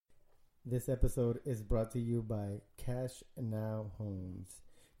This episode is brought to you by Cash Now Homes.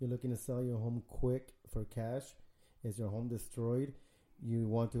 You're looking to sell your home quick for cash? Is your home destroyed? You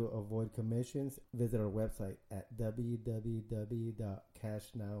want to avoid commissions? Visit our website at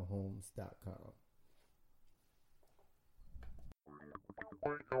www.cashnowhomes.com.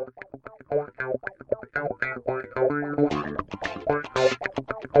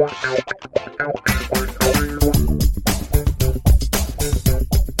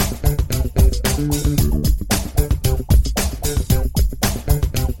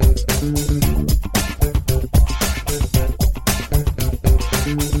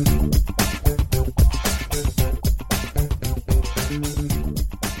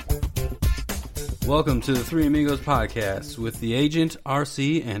 Welcome to the Three Amigos podcast with the agent,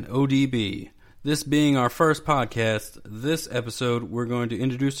 RC, and ODB. This being our first podcast, this episode we're going to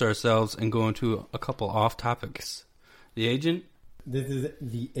introduce ourselves and go into a couple off topics. The agent? This is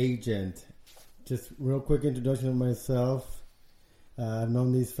the agent. Just real quick introduction of myself. I've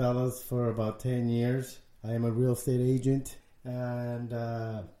known these fellas for about 10 years. I am a real estate agent, and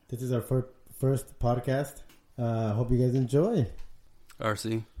this is our first podcast. Hope you guys enjoy.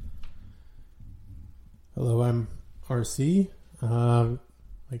 RC? Hello, I'm RC.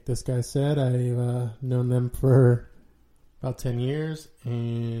 Like this guy said, I've known them for about 10 years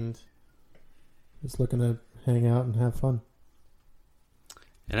and just looking to hang out and have fun.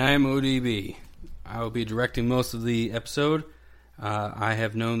 And I am ODB. I will be directing most of the episode. I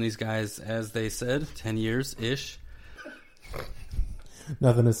have known these guys, as they said, 10 years-ish.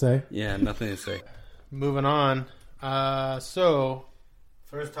 Nothing to say? Yeah, nothing to say. Moving on. First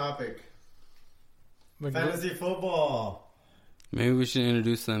topic. Fantasy football. Maybe we should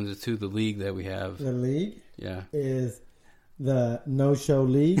introduce them to the league that we have. The league Yeah. is the no-show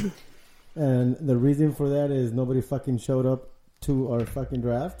league, and the reason for that is nobody fucking showed up to our fucking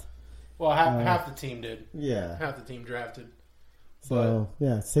draft. Well, half the team did. Yeah. Half the team drafted. So,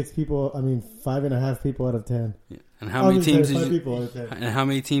 yeah, 5.5 people out of 10. Yeah. And how many teams did 5 you? people out of 10. And how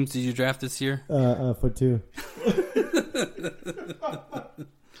many teams did you draft this year? For 2.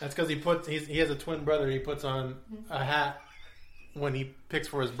 That's because he has a twin brother. He puts on a hat when he picks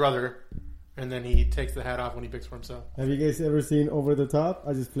for his brother, and then he takes the hat off when he picks for himself. Have you guys ever seen Over the Top?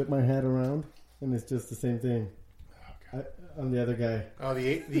 I just flip my hat around, and it's just the same thing. I'm the other guy. Oh, the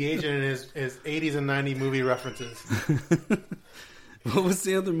agent is 80s and 90s movie references. What was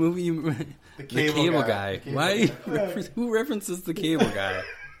the other movie? The Cable Guy. Why? Who references the Cable Guy?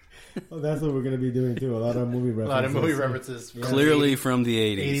 Oh, that's what we're going to be doing, too. A lot of movie references. A lot of movie references. Yeah. Clearly from the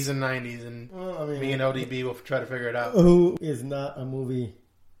 80s. 80s and 90s, and me and ODB will try to figure it out. Who is not a movie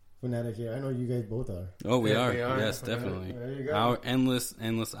fanatic here? I know you guys both are. Oh, we Yeah, are. we are. Yes, definitely. There you go. Our endless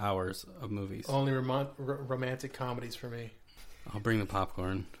hours of movies. Only romantic comedies for me. I'll bring the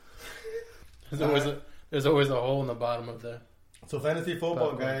popcorn. There's always a hole in the bottom of the... So, fantasy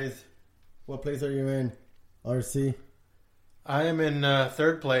football, guys. What place are you in? RC? I am in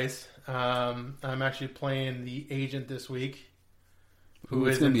third place. I'm actually playing the agent this week, who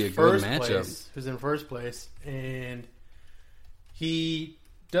It's is going to in be a good first matchup. place. Who's in first place, and he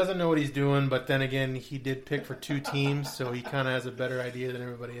doesn't know what he's doing. But then again, he did pick for 2 teams, so he kind of has a better idea than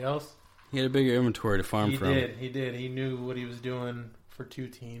everybody else. He had a bigger inventory to farm from. He did. He knew what he was doing for 2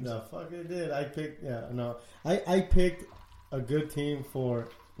 teams. No, fuck it did. I picked a good team for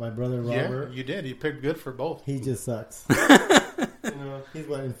my brother Robert. Yeah, you did. You picked good for both. He just sucks. He's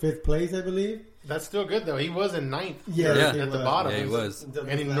in 5th place, I believe. That's still good, though. He was in 9th. Yeah, at he the was. bottom. Yeah, he was.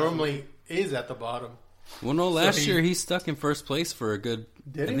 And he normally is at the bottom. Well, no, last year he stuck in first place for a good,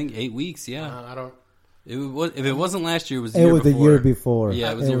 Did he? I think, 8 weeks, yeah. I don't... If it wasn't last year, it was the It year was before. the year before.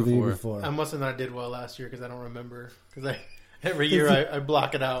 Yeah, it was the year before. I must have not did well last year because I don't remember. Because every year I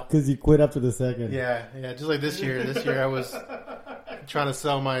block it out. Because you quit after the second. Yeah, just like this year. This year I was trying to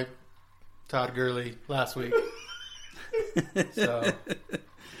sell my Todd Gurley last week. So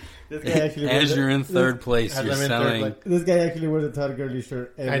This guy actually As you're in third place, As you're I'm in third selling. place. This guy actually wears a Todd Gurley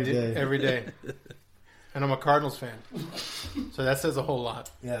shirt I did every day. And I'm a Cardinals fan. So that says a whole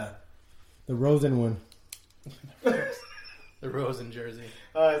lot. Yeah. The Rosen one. The Rosen jersey.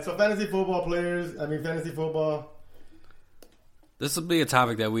 All right, so fantasy football. This will be a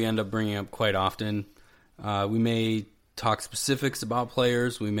topic that we end up bringing up quite often. We may talk specifics about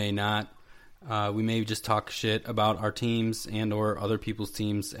players. We may not. We may just talk shit about our teams and or other people's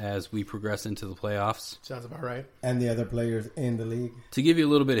teams as we progress into the playoffs. Sounds about right. And the other players in the league. To give you a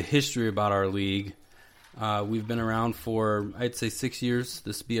little bit of history about our league, we've been around for, I'd say, 6 years.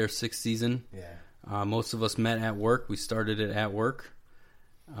 This will be our 6th season. Yeah. Most of us met at work. We started it at work.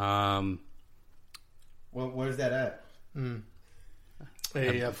 Well, where's that at?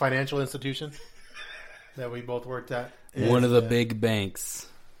 a financial institution that we both worked at. One of the big banks.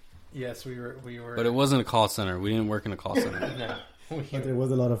 Yes, we were. But it wasn't a call center. We didn't work in a call center. No. But there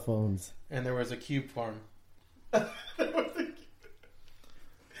was a lot of phones. And there was a cube farm.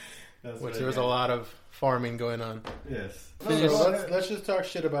 Which there was a lot of farming going on. Yes. So let's just talk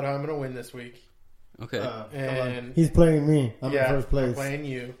shit about how I'm going to win this week. Okay. And he's playing me. I'm in first place. I'm playing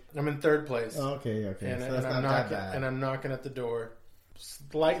you. I'm in third place. Oh, okay. And, So that's I'm not that bad. And I'm knocking at the door.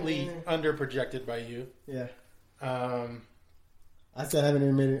 Slightly under projected by you. Yeah. I still haven't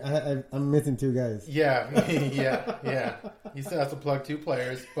even made it. I'm missing 2 guys. Yeah. Yeah. You still have to plug 2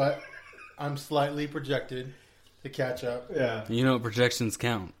 players, but I'm slightly projected to catch up. Yeah. You know, projections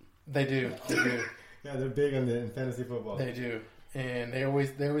count. They do. Yeah, they're big in fantasy football. They do, and they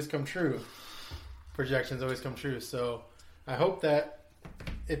always come true. Projections always come true. So I hope that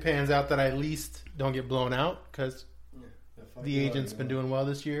it pans out that I at least don't get blown out because the agent's been doing well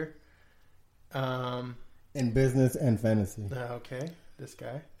this year. In business and fantasy. Okay, this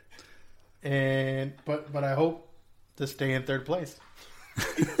guy, but I hope to stay in third place.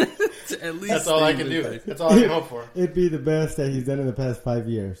 At least that's all I can do. That's all I can hope for. It'd be the best that he's done in the past 5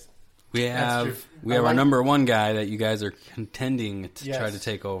 years. We have our number 1 guy that you guys are contending to try to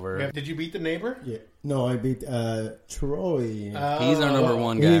take over. Did you beat the neighbor? Yeah. No, I beat Troy. He's our number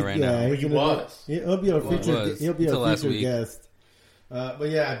 1 guy right now. He'll be our featured. He'll be our featured week. guest. But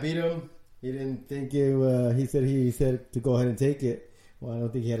yeah, I beat him. He didn't think it. He said to go ahead and take it. Well, I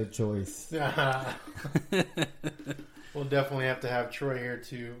don't think he had a choice. We'll definitely have to have Troy here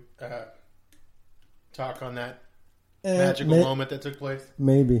to talk on that magical moment that took place.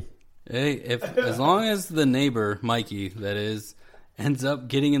 Maybe. Hey, as long as the neighbor, Mikey, that is, ends up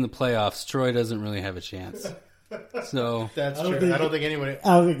getting in the playoffs, Troy doesn't really have a chance. So that's true. I don't think anybody.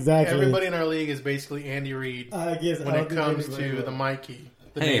 Exactly. Everybody in our league is basically Andy Reid. I guess when it comes to the Mikey,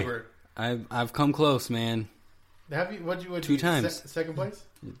 the neighbor. I've come close, man. Have you? What you? 2 times. Second place.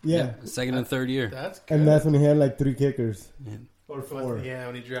 Yeah. Second and third year. That's good. And that's when he had like 3 kickers. Yeah. Or 4. Yeah,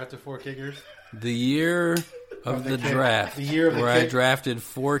 when he drafted 4 kickers. The year of the draft. The year of the where I drafted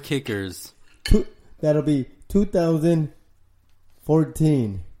 4 kickers. That'll be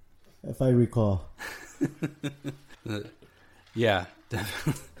 2014, if I recall. Yeah,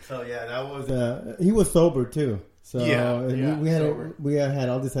 definitely. So yeah, that was. He was sober too. So we had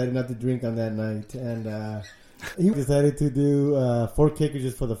all decided not to drink on that night, and he decided to do 4 kickers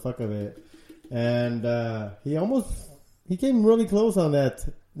just for the fuck of it, and he came really close on that.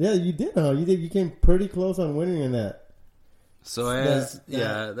 Yeah, you did, huh? You came pretty close on winning in that. So I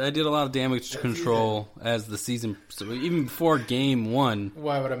did a lot of damage control as the season. So even before game 1.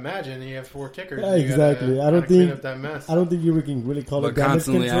 Well, I would imagine you have 4 kickers. Exactly. I don't think clean up that mess. I don't think you can really call it damage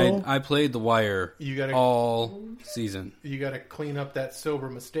constantly, control. I played the wire all season. You got to clean up that sober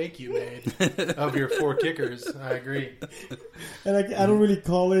mistake you made of your 4 kickers. I agree. And I don't really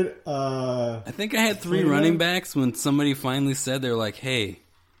call it. I think I had 3 running backs when somebody finally said they're like, "Hey,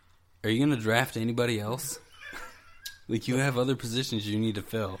 are you going to draft anybody else?" Like, you have other positions you need to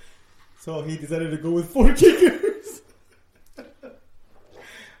fill. So he decided to go with 4 kickers.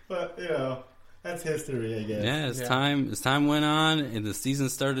 But, that's history, I guess. Yeah, as time went on and the season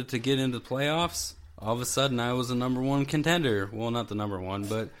started to get into the playoffs, all of a sudden I was a number 1 contender. Well, not the number 1,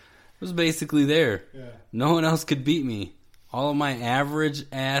 but it was basically there. Yeah. No one else could beat me. All of my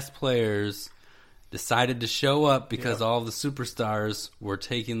average-ass players decided to show up because all the superstars were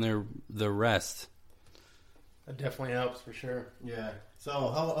taking their rest. That definitely helps for sure. Yeah. So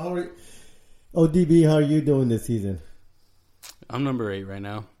how are you? ODB, how are you doing this season? I'm number 8 right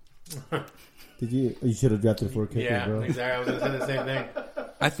now. Did you? You should have drafted 4 kickers, bro. Yeah, exactly. I was going to say the same thing.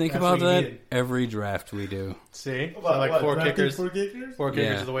 I think about that every draft we do. See, so like 4 kickers. 4 kickers. 4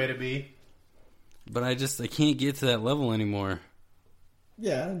 kickers is the way to be. But I can't get to that level anymore.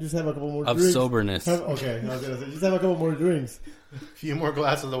 Yeah, just have a couple more of drinks. Soberness. I was gonna say, just have a couple more drinks. A few more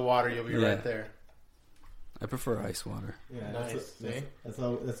glasses of water, you'll be right there. I prefer ice water. Yeah, nice.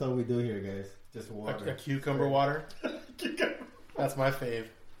 That's all we do here, guys. Just water. A cucumber water. That's my fave.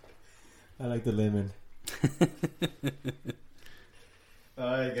 I like the lemon. All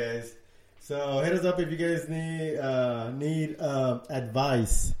right, guys. So hit us up if you guys need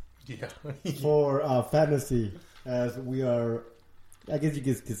advice. For fantasy, as we are. I guess you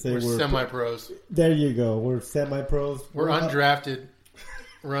could say we're semi-pros. There you go. We're semi-pros. We're undrafted.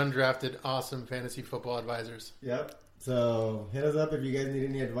 We're undrafted, awesome fantasy football advisors. Yep. So hit us up if you guys need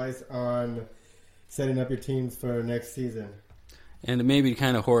any advice on setting up your teams for next season. And to maybe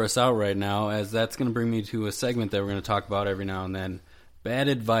kind of whore us out right now, as that's going to bring me to a segment that we're going to talk about every now and then. Bad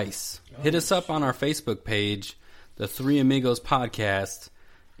advice. Hit us up on our Facebook page. the Three Amigos podcast,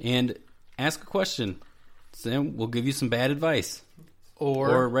 and ask a question. Sam, we'll give you some bad advice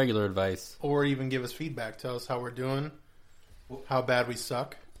or regular advice, or even give us feedback. Tell us how we're doing, how bad we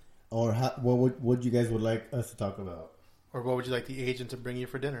suck, Or what you guys would like us to talk about. or what would you like the agent to bring you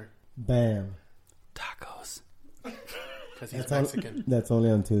for dinner? Bam. tacos. Because he's Mexican. That's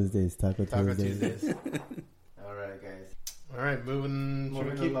only on Tuesdays. Taco Tuesdays. All right, guys. All right, moving.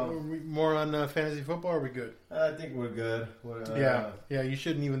 Should we keep more on fantasy football? Or are we good? I think we're good. Yeah. You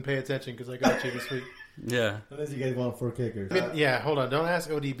shouldn't even pay attention because I got you this week. Yeah. Unless you guys want 4 kickers. Hold on. Don't ask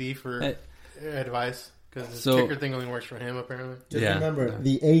ODB for advice because the kicker thing only works for him apparently. Just remember,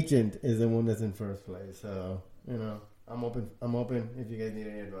 the agent is the one that's in first place. So I'm open if you guys need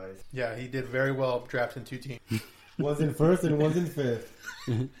any advice. Yeah, he did very well drafting 2 teams. One's in first and one's in fifth.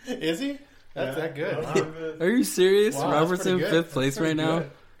 Is he? That's that good. Wow. Are you serious? Wow, Robert's in 5th place right now.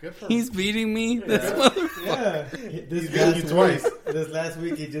 Good for He's beating me. This motherfucker. Yeah. He's beating you twice. This last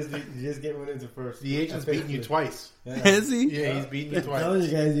week he just went into first. The agent's beating you twice. Yeah. Is he? Yeah, he's beating you I'm telling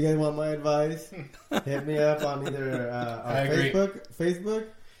twice. you guys want my advice? Hit me up on either I agree. Facebook.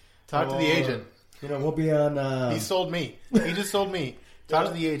 Talk to the agent. We'll be on. He sold me. He just sold me. Talk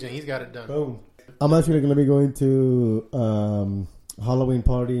to the agent. He's got it done. Boom. I'm actually going to be going to Halloween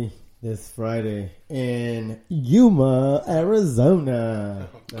party this Friday in Yuma, Arizona.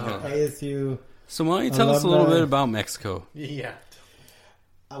 ASU. So why don't you tell us a little bit about Mexico? Yeah.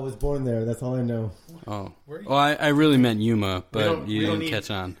 I was born there. That's all I know. Oh. Where are you? Well, I really meant Yuma, but we you don't didn't need-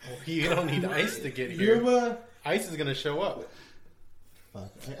 catch on. You don't need ice to get here. Yuma. Ice is going to show up. Fuck.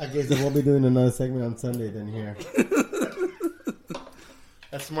 I guess we'll be doing another segment on Sunday then here.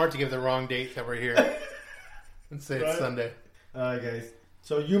 That's smart to give the wrong date that we're here and say it's Sunday. Alright, guys.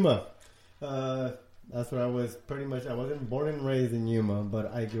 So Yuma, that's where I was pretty much. I wasn't born and raised in Yuma,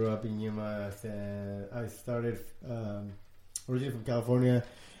 but I grew up in Yuma. I started originally from California,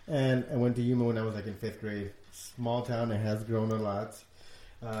 and I went to Yuma when I was like in 5th grade. Small town. It has grown a lot,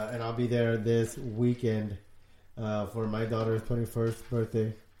 and I'll be there this weekend for my daughter's 21st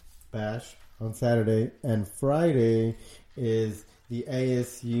birthday bash on Saturday, and Friday is the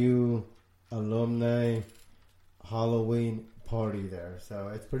ASU alumni Halloween party there. So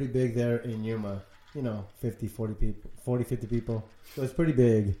it's pretty big there in Yuma. 50 people. So it's pretty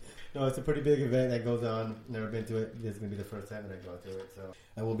big. No, it's a pretty big event that goes on. Never been to it. This is going to be the first time that I go to it. So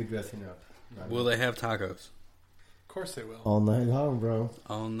I will be dressing up. Will they have tacos? Of course they will. All night long, bro.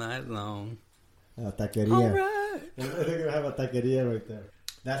 All night long. Taqueria. All right. They're going to have a taqueria right there.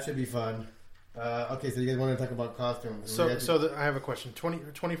 That should be fun. Okay, so you guys want to talk about costumes. I have a question.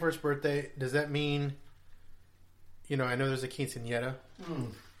 21st birthday, does that mean, I know there's a quinceañera.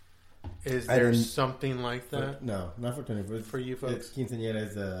 Is there something like that? No, not for 21st. For you folks? Quinceañera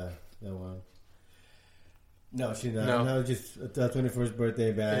is the one. No, she's not. No. No, just 21st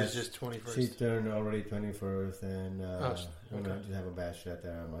birthday bash. It's just 21st. She turned already 21st, and we're okay. going to just have a bash right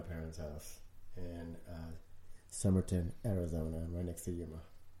there at my parents' house in Summerton, Arizona, right next to Yuma.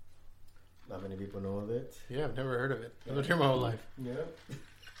 Not many people know of it. Yeah, I've never heard of it. I've lived here my whole life. Yeah.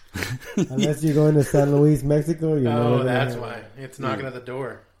 Unless you're going to San Luis, Mexico. That's why. It's knocking at the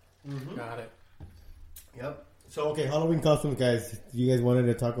door. Mm-hmm. Got it. Yep. So, okay, Halloween costumes, guys. You guys wanted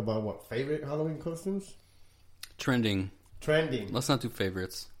to talk about what? Favorite Halloween costumes? Trending. Trending. Let's not do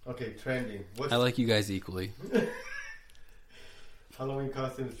favorites. Okay, trending. I like you guys equally. Halloween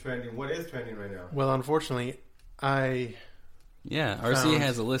costumes trending. What is trending right now? Well, unfortunately, Yeah, RC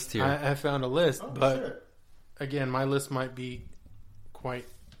has a list here. I found a list, but shit. again, my list might be quite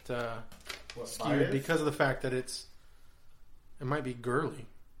skewed biased? because of the fact that it might be girly.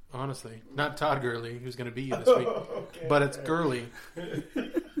 Honestly, not Todd Gurley, who's going to beat you this week, Okay. but it's girly.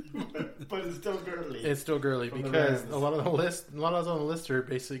 But it's still girly. It's still girly From the because Rams. a lot of those on the list are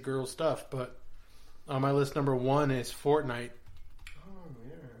basically girl stuff. But on my list, number 1 is Fortnite. Oh,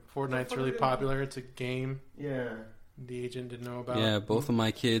 yeah. Fortnite's really popular. It's a game Yeah. the agent didn't know about. Yeah, both of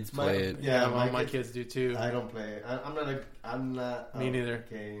my kids play it. Yeah, Yeah, my kids do too. I don't play it. I'm not Me a neither.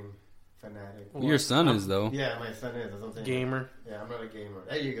 game fanatic. Well, Your son is, though. Yeah, my son is. That's what I'm saying. Gamer. Yeah, I'm not a gamer.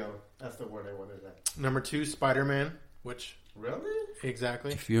 There you go. That's the word I wanted. That. Number 2, Spider-Man, which Really?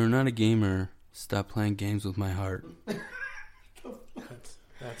 exactly. If you're not a gamer, stop playing games with my heart.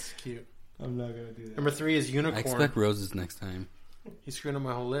 That's cute. I'm not gonna do that. Number 3 is I Unicorn. expect roses next time. He's screwing up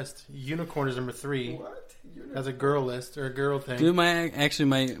my whole list. Unicorn is number 3. What? As a girl list or a girl thing. Dude, my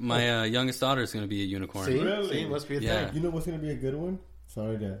youngest daughter is going to be a unicorn. See? Really? See? Must be a Yeah. thing. You know what's gonna be a good one?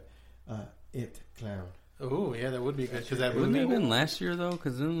 Sorry, Dad. It Clown. Oh, yeah, that would be good because that Wouldn't it have movie. been last year though?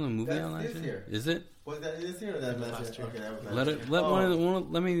 Because isn't the movie That's out last this year? year. Is it? Was that this year or that last year? Okay, that was last Let year. it.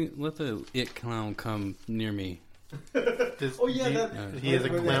 Let the It Clown come near me. Oh yeah, he is a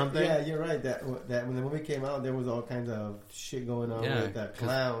clown thing. Yeah, you're right. That when the movie came out, there was all kinds of shit going on with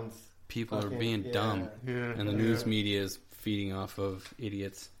clowns. People are being dumb, and the news media is feeding off of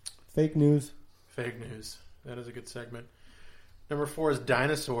idiots. Fake news. Fake news. That is a good segment. Number 4 is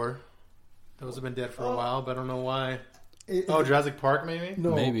Dinosaur. Those have been dead for a while, but I don't know why. Jurassic Park, maybe?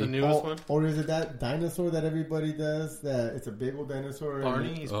 No, maybe. The newest one? Or is it that dinosaur that everybody does? That it's a big old dinosaur.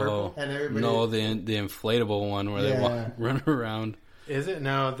 Barney, he's purple. And everybody... No, the inflatable one where they run around. Is it?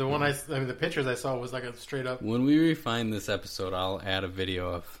 No, the one the pictures I saw was like a straight up... When we refine this episode, I'll add a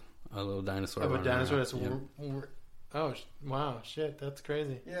video of a little dinosaur. Of a dinosaur that's... Oh, wow, shit, that's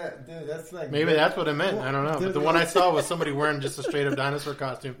crazy. Yeah, dude, that's like... Maybe that's what it meant, I don't know. But the one I saw was somebody wearing just a straight up dinosaur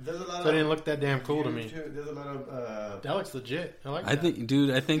costume. So it didn't look that damn cool to me. There's a lot of... That looks legit. I like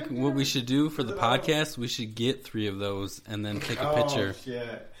that. I think what we should do for the podcast, we should get 3 of those and then take a picture. Oh,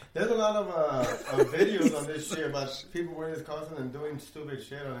 shit. There's a lot of videos on this shit about people wearing this costume and doing stupid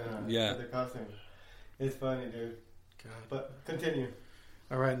shit on the costume. It's funny, dude. God. But continue.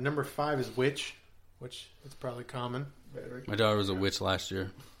 All right, number 5 is Witch, which is probably common. My daughter was a witch last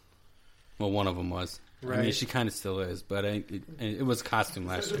year. Well, one of them was. Right. I mean, she kind of still is, but it was a costume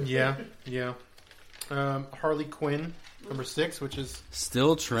last year. Yeah. Harley Quinn, number 6, which is...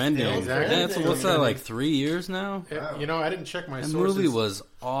 Still trending. Exactly. What's that, like 3 years now? You know, I didn't check my sources. The movie was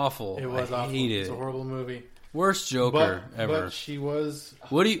awful. It was awful. Hated It's a horrible movie. Worst Joker ever. But she was...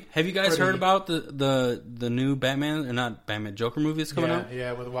 Have you guys heard about the new Batman, or not Batman, Joker movie that's coming out?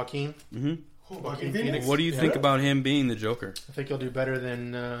 Yeah, with Joaquin. Mm-hmm. Joaquin Phoenix. What do you think about him being the Joker? I think he'll do better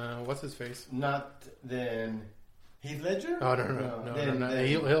than, what's his face? Not than Heath Ledger? Oh,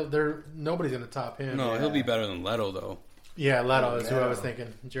 no. Nobody's going to top him. No, he'll be better than Leto, though. Yeah, Leto is who I was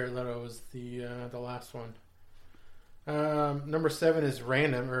thinking. Jared Leto was the last one. Number 7 is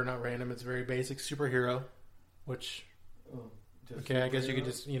random, or not random, it's very basic, superhero, which, I guess you could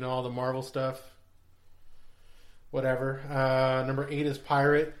just, all the Marvel stuff, whatever. Number 8 is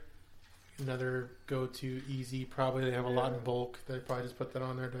pirate, another go-to, easy, probably they have a lot in bulk, they probably just put that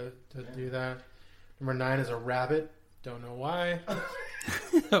on there to do that. Number 9 is a rabbit, don't know why.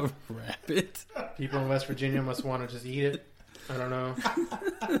 A rabbit? People in West Virginia must want to just eat it, I don't know.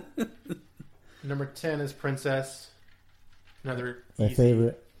 Number 10 is princess. Another my easy.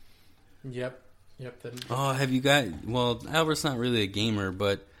 favorite. Yep. Have you got... Well, Albert's not really a gamer,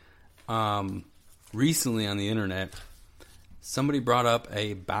 but recently on the internet, somebody brought up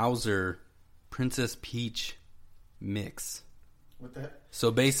a Bowser Princess Peach mix. What the heck? So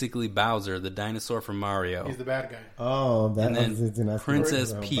basically Bowser, the dinosaur from Mario. He's the bad guy. Oh, that and then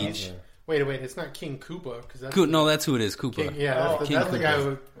Princess Peach. Bowser. Wait, it's not King Koopa. No, that's who it is, Koopa. That's the guy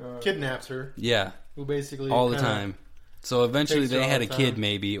who kidnaps her. Yeah. Who basically... all the time. So eventually they had a kid, time.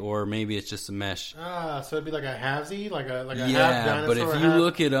 maybe, or maybe it's just a mesh. So it'd be like a halvesy, like a half dinosaur. But if you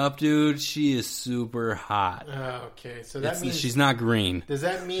look it up, dude, she is super hot. Okay, so that means she's not green. Does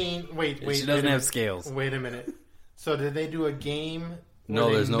that mean? Wait. She doesn't have scales. Wait a minute. So did they do a game?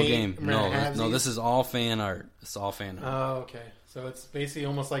 No, there's no game. No, this is all fan art. It's all fan art. Oh, okay. So it's basically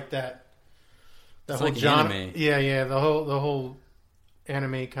almost like that. The it's whole like anime. Yeah. The whole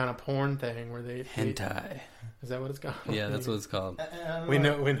anime kind of porn thing where they hentai. Is that what it's called? Yeah, that's what it's called. We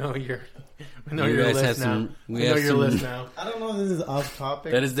know your list now. We know your list now. I don't know if this is off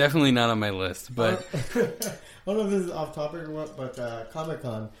topic. That is definitely not on my list, but I don't know if this is off topic or what. But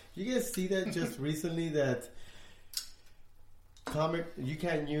Comic-Con, you guys see that just recently that you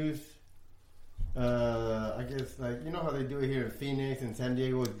can't use. I guess how they do it here in Phoenix and San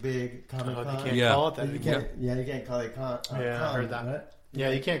Diego is big Comic-Con. You can't call it that. You can't call it con. I heard that. Right?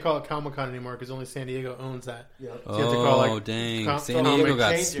 Yeah, you can't call it Comic-Con anymore because only San Diego owns that. Yep. So you have to call dang! San Diego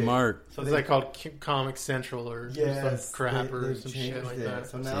got smart. So it's like called Comic Central or some crap or some shit like that.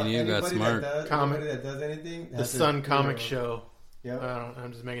 So now San Diego got smart. Anybody that does anything, the Sun Comic Show. Yeah,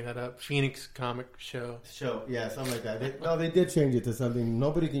 I'm just making that up. Phoenix Comic Show. Yeah, something like that. They did change it to something.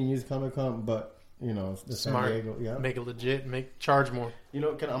 Nobody can use Comic-Con, but the smart. San Diego. Yeah, make it legit. Charge more. I'm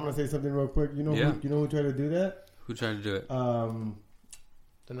gonna say something real quick. Who tried to do that? Who tried to do it?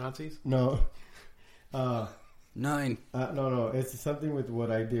 The Nazis? No. 9. No. It's something with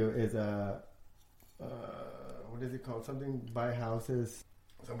what I do. Is what is it called? Something buy houses.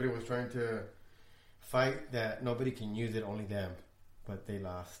 Somebody was trying to fight that nobody can use it, only them, but they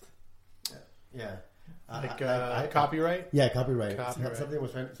lost. Yeah. Copyright? Yeah, copyright. Somebody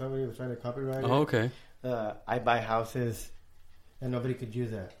was trying to copyright. Oh, okay. I buy houses, and nobody could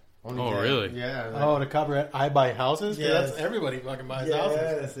use that. Only them. Really? Yeah. To copyright I buy houses? Yes. That's everybody fucking buys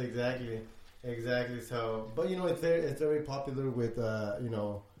houses. Yes, exactly. So, but it's very popular with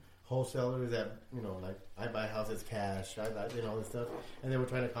wholesalers that like I buy houses cash. I buy, all this stuff, and they were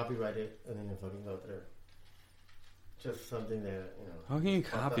trying to copyright it, and then it fucking go through. Just something that How can you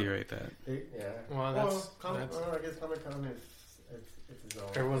copyright that? Yeah. Well, I guess Comic Con is it's its own.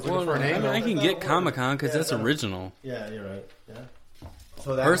 Everyone's looking for an I angle. mean, I can get Comic-Con because that's no. original. Yeah, you're right. Yeah.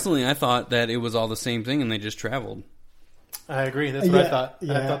 So that, Personally, I thought that it was all the same thing and they just traveled. I agree. That's what I thought.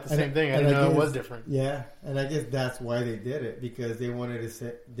 Yeah, I thought the same thing. I and didn't know it guess- was different. Yeah, and I guess that's why they did it, because they wanted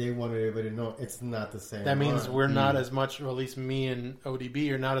everybody to know it's not the same. That means one. we're not as much, or at least me and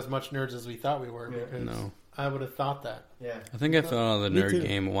ODB are not as much nerds as we thought we were. Yeah. Because No. I would have thought that. Yeah. I think I fell out of the Me nerd too.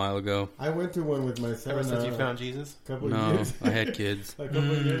 game a while ago. I went to one with my son. Ever since you found Jesus, a couple No, years. I had kids. a couple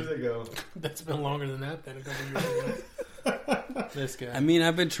years ago. that's been longer than that. Then a couple years ago. This guy. I mean,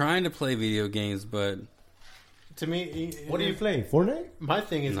 I've been trying to play video games, but To me, What are you playing? Fortnite? My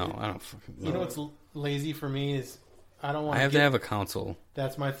thing is, no, I don't fucking know. you know what's lazy for me is I don't want. I have to have a console.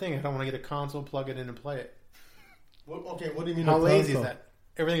 That's my thing. I don't want to get a console, plug it in, and play it. Okay, what do you mean? How a lazy is console? that?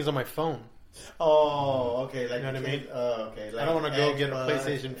 Everything's on my phone. Oh, okay. Like, You know what I mean? Okay. Like I don't want to go get a Xbox,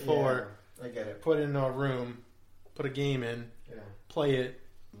 PlayStation 4, Yeah, I get it. put it in a room, put a game in, Yeah. play it,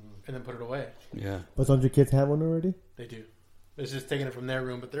 and then put it away. Yeah. But don't your kids have one already? They do. It's just taking it from their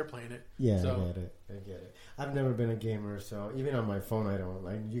room, but they're playing it. Yeah, So- I get it. I get it. I've never been a gamer, so even on my phone, I don't.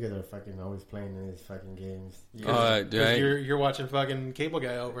 Like, you guys are fucking always playing these fucking games. You guys- Do I You're watching fucking Cable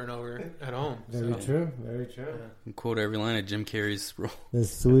Guy over and over at home. very So, true. Very true. yeah. quote every line of Jim Carrey's role? The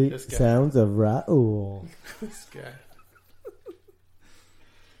sweet This guy. sounds of Raoul. This guy.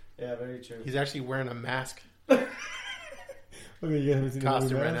 Yeah, very true. He's actually wearing a mask Okay, you haven't seen the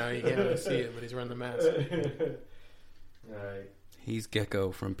costume movie right now? now. You can't really see it, but he's wearing the mask. Alright. He's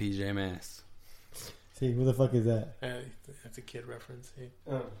Gecko from PJ Masks. See, who the fuck is that? That's a kid reference.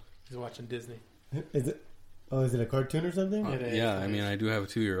 Oh. He's watching Disney. Is it? Oh, is it a cartoon or something? It is. Yeah, I mean, I do have a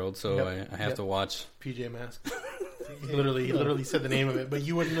 2-year-old, so Yep. I have Yep. to watch. PJ Mask. He literally said the name of it, but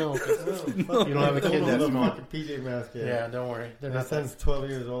you wouldn't know. 'cause Oh, you don't have a kid that the small. fucking PJ Masks yet. Yeah, don't worry. They're My not son's 12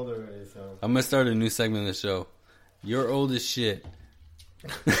 years old already, so. I'm gonna start a new segment of the show. You're old as shit.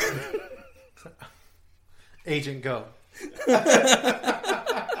 Agent Go.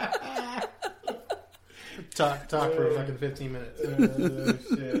 talk for fucking 15 minutes.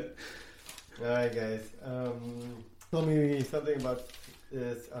 Oh, shit. Alright, guys. Tell me something about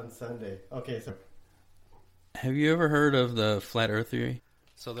this on Sunday. Okay, so. Have you ever heard of the flat Earth theory?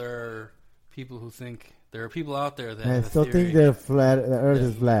 So there are people who think there are people out there that I have a still theory. think the Earth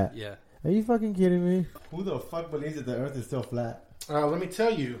is flat. Yeah. Are you fucking kidding me? Who the fuck believes that the Earth is still flat? Let me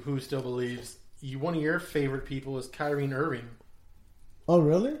tell you who still believes. One of your favorite people is Kyrie Irving. Oh,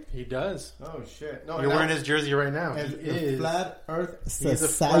 really? He does. Oh, shit. No, You're wearing his jersey right now. as He the is. Flat Earth He is a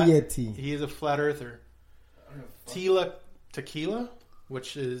Society. He is a flat earther. Tequila,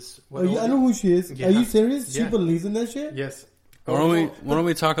 which is Oh, yeah, I know who she is. Yeah. Are you serious? She Yeah. believes in that shit? Yes. Why don't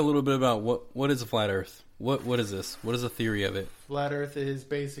we talk a little bit about what is a flat Earth? What is this? What is the theory of it? Flat Earth is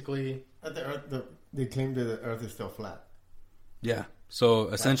basically That the Earth, they claim that the Earth is still flat. Yeah. So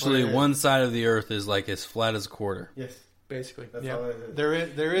essentially, what it is. one side of the Earth is like as flat as a quarter. Yes. basically. That's Yeah. all it is.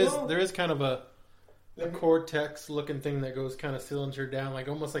 There is kind of a cortex looking thing that goes kind of cylinder down, like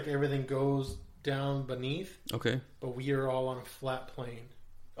almost like everything goes down beneath, Okay. but we are all on a flat plane.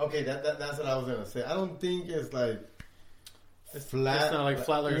 Okay, that's what I was gonna say. I don't think it's like flat. It's not like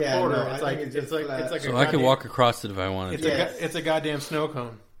flat like a Yeah, quarter. no, I it's like think it's just like flat. it's like So a I could goddamn- walk across it if I wanted It's to. Yes. it's a goddamn snow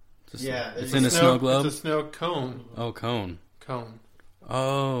cone. Just- Yeah, It's it's in a a snow globe. It's a snow cone. Oh, cone. Cone.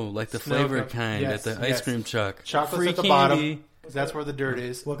 Oh, like the Snow flavored cone. kind Yes, at the ice yes. cream truck. Chocolate's Free at the candy. bottom. 'Cause that's where the dirt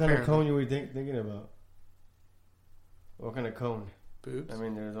is. What kind of apparently. cone you were thinking about? What kind of cone? Boobs. I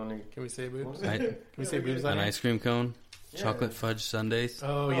mean, there's only. Can we say boobs? I- Can we say boobs on An here? ice cream cone. Yeah. Chocolate fudge sundaes.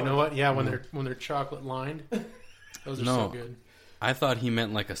 Oh, you know what? Yeah, when they're chocolate lined, those are so No. good. I thought he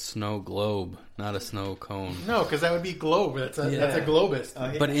meant like a snow globe, not a snow cone. No, because that would be globe. That's a Yeah. globist.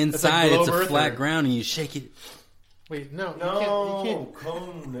 But inside it's a globe flat earther. ground and you shake it. Wait, no, No, you can't.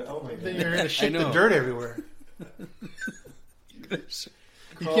 cone. Oh my Then god. you're gonna shake the know. dirt everywhere.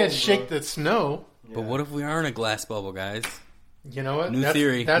 You can't shake the snow. But what if we are in a glass bubble, guys? You know what? New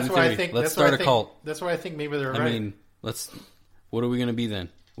theory, That's new why theory. I think. Let's that's why start I a think- cult. That's why I think maybe they're I right. mean, what are we going to be then?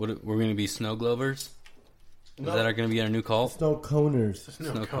 We're going to be snow glovers? Is No. that going to be our new cult? Snow coners.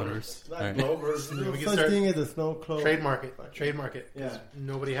 Snow Snow coners. coners. Not All right. Glovers. We There's can such start- thing as a snow cone. Trademark it. Trademark it. 'Cause Yeah.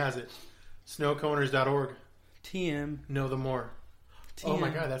 Nobody has it. Snowconers.org. TM. Know the more. TM. Oh my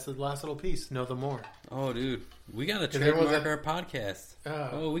god, that's the last little piece. Know the more. Oh, dude. We got to 'Cause everyone's trademark our podcast.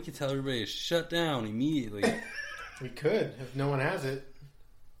 Oh, we could tell everybody to shut down immediately. We could if no one has it.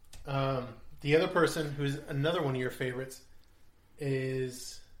 The other person who's another one of your favorites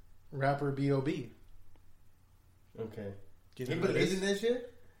is rapper B.O.B. Okay. Do you He know what it believes is? in that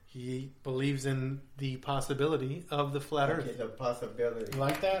shit? He believes in the possibility of the flat Okay, Earth. the possibility. You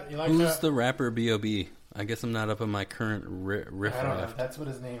like that? You like Who's that? the rapper B.O.B.? I guess I'm not up on my current riff I don't know. raft. That's what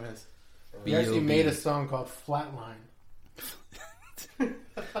his name is. He B.O.B.. actually made a song called Flatline.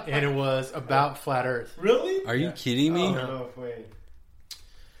 And it was about flat Earth. Really? Are you kidding me? Oh, no way.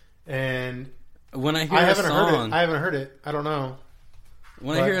 And When I hear I a haven't heard song, it. I haven't heard it. I don't know.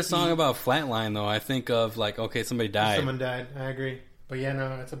 when I but hear a song he- about Flatline, though, I think of like, okay, somebody died. Someone died. I agree. But yeah,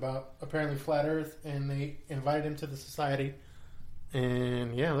 no, it's about apparently flat Earth, and they invited him to the society.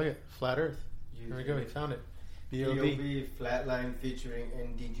 And yeah, look at flat Earth. Here we go. He found it. B.O.B. B.O.B. Flatline featuring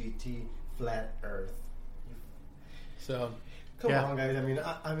NDGT Flat Earth. So Come Yeah. on, guys.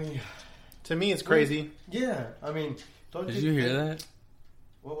 I mean, to me, it's crazy. yeah. I mean, don't Did you hear think- that?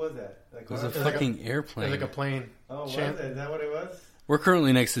 What was that? Like, It was a what? It's like a- fucking It's airplane. like a plane. Oh, was Champ- it? Is that what it was? We're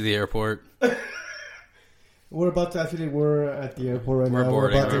currently next to the airport. We're about to we're at the airport right We're now.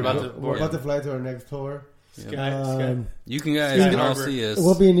 boarding. We're about to we're board. about to fly to our next tour. Sky. You can guys Sky can all Harbor. see us.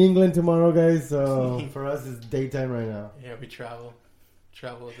 We'll be in England tomorrow, guys. So for us, it's daytime right now. Yeah, we travel.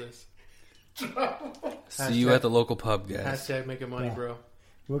 Travel with this. See you at the local pub, guys. Hashtag making money, Yeah. bro.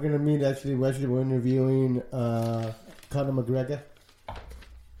 We're gonna meet. We're interviewing Conor McGregor.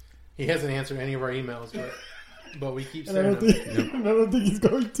 He hasn't answered any of our emails, but we keep And I saying don't him. think I don't think he's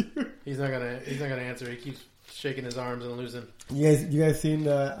going to. He's not gonna answer. He keeps shaking his arms and losing. You guys seen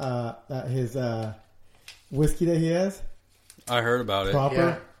his whiskey that he has? I heard about it. Proper.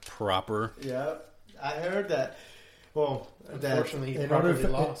 Yeah. Proper. Yeah, I heard that. Well, Unfortunately, he in probably order for,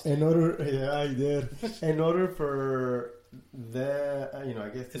 lost. In order, yeah, I did. In order for the, I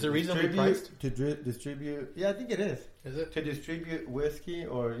guess to Is it reasonably distribute- priced? to distribute? Yeah, I think it is. Is it? To distribute whiskey,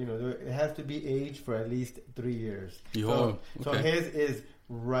 or it has to be aged for at least 3 years. Yo, So okay. his is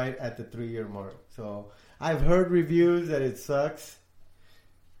right at the 3-year mark. So I've heard reviews that it sucks.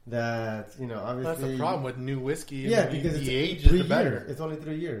 That obviously That's the problem with new whiskey. Yeah, I mean, because the it's age 3 is the better. years. It's only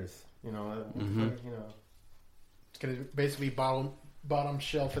 3 years. Mhm. It's gonna basically bottom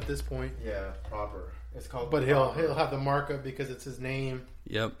shelf at this point. Yeah, proper. It's called. But he'll proper. have the markup because it's his name.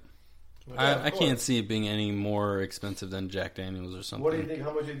 Yep. Yeah, of I can't course. see it being any more expensive than Jack Daniels or something. What do you think?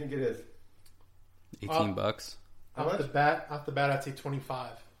 How much do you think it is? $18 How Off much? the bat, I'd say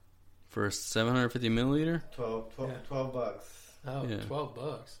 25. for a 750 milliliter? 12 Yeah. $12. Oh, Yeah.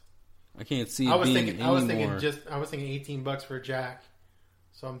 $12. I can't see it I was being thinking. any I was thinking more $18 for Jack.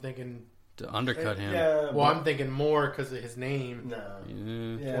 So I'm thinking. to undercut him. Yeah. Well, I'm thinking more because of his name. No.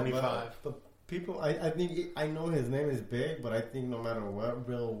 Yeah. Yeah, 25. But people, I think I know his name is big, but I think no matter what,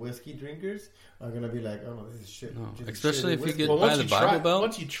 real whiskey drinkers are gonna be like, oh no, this is shit. No, This is especially shitty if you whiskey. get Well, by once the you Bible try, Belt.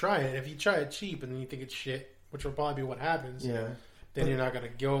 once you try it, if you try it cheap and then you think it's shit, which will probably be what happens, Yeah. then you're not gonna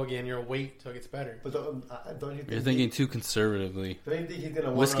go again. You'll wait till it gets better. But don't you think? You're thinking too conservatively. Don't you think he's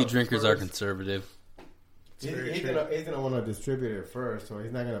gonna Whiskey wanna drinkers are first- conservative. It's very He's true. gonna want to distribute it first, so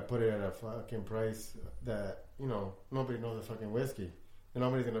he's not gonna put it at a fucking price that nobody knows the fucking whiskey. And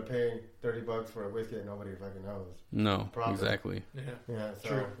nobody's gonna pay $30 for a whiskey that nobody fucking knows. No, Proper. exactly. Yeah. Yeah, so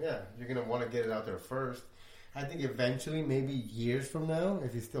True. yeah, you're gonna want to get it out there first. I think eventually, maybe years from now,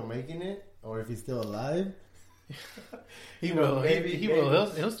 if he's still making it or if he's still alive, He will. maybe He will.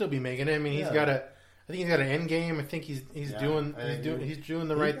 He'll still be making it. I mean, he's Yeah. got a. I think he's got an end game. I think he's Yeah, doing I agree. he's doing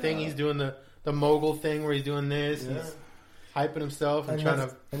the right thing. Yeah. He's doing the mogul thing where he's doing this. Yeah. He's hyping himself and trying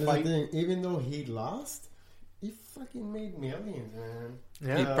to and fight. the thing, even though he lost, he fucking made millions, man. He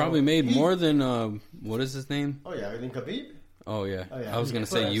Yeah. probably made he- more than what is his name? Oh yeah, I think Khabib. Oh yeah, Oh, yeah. I was gonna Yeah.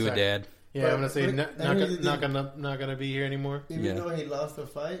 say But- you, sorry. Dad. Yeah, I'm gonna say But- not and here's the gonna be here anymore. Even Yeah. though he lost the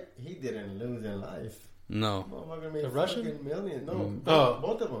fight, he didn't lose in life. No, Motherfucker made The Russian? fucking millions. No, Mm.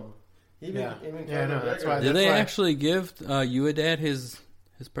 both of them. Even Yeah. even Yeah, Conor no, that's McGregor. why- did they why- actually give you, Dad, his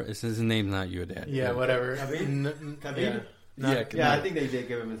name's not you, Dad? Yeah, whatever. Khabib? Khabib? Yeah. Yeah, I think they did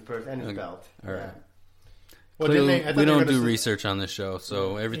give him his purse and his Okay. belt. All right. Yeah. Well, Clearly, didn't they- I thought we they were don't do gonna say- research on this show,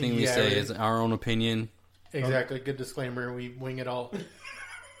 so everything we Yeah, say really. is our own opinion. Exactly. Good disclaimer. We wing it all.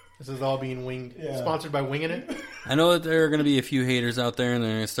 This is all being winged. Yeah. Sponsored by Winging It. I know that there are going to be a few haters out there, and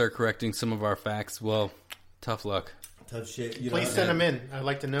they're going to start correcting some of our facts. Well, tough luck. Tough shit. Please send them in. I'd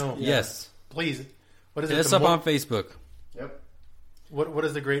like to know. Yeah. Yes, Please. What is hit it? us The up more- on Facebook. Yep. What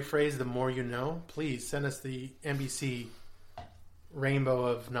is the great phrase? The more you know. Please send us the NBC rainbow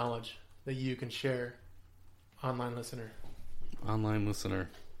of knowledge that you can share, online listener. Online listener.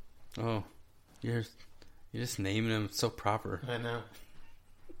 Oh, you're just naming them so proper. I know.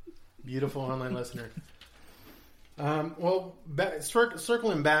 Beautiful online listener.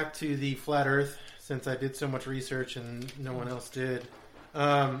 Circling back to the flat Earth, since I did so much research and no one else did.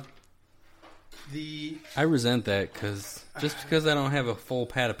 I resent that because just because I don't have a full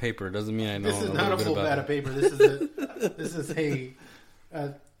pad of paper doesn't mean I know. This is not a full pad of paper. This is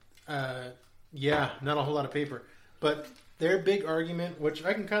not a whole lot of paper. But their big argument, which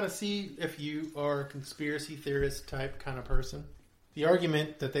I can kind of see if you are a conspiracy theorist type kind of person, the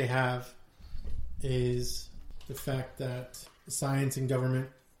argument that they have is the fact that science and government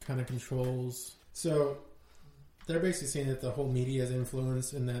kind of controls. So they're basically saying that the whole media is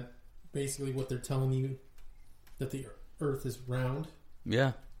influenced and that basically what they're telling you, that the Earth is round.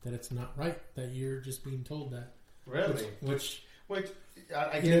 Yeah. That it's not right. That you're just being told that. Really? Which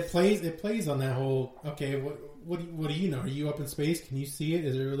I guess it plays on that whole. Okay, what do you know? Are you up in space? Can you see it?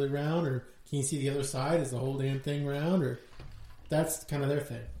 Is it really round, or can you see the other side? Is the whole damn thing round? Or that's kind of their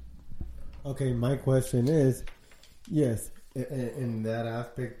thing. Okay, my question is, yes, in that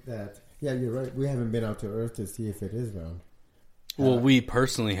aspect, that yeah, you're right. We haven't been out to Earth to see if it is round. Well, we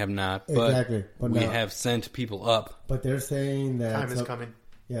personally have not, but exactly. But we now, have sent people up. But they're saying that Time is coming.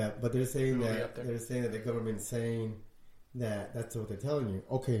 Yeah, but they're saying We'll be that up there. they're saying that the government's saying that that's what they're telling you.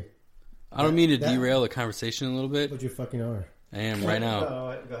 Okay, I don't mean to derail the conversation a little bit. but you fucking are. I am right now.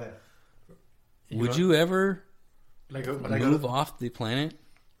 Go ahead. Would you ever move Would off the planet?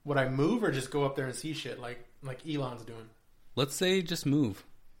 I move or just go up there and see shit like Elon's doing? Let's say just move.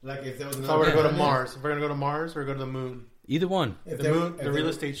 Like if there was If I were to go to planet, Mars, if we're gonna go to Mars or go to the moon, Either one. if the there- moon, if the there- real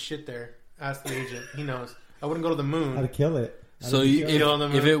estate shit there. Ask the agent; he knows. I wouldn't go to the moon. I'd kill it. So kill on the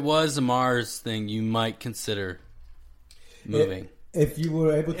moon? if it was a Mars thing, you might consider moving. If you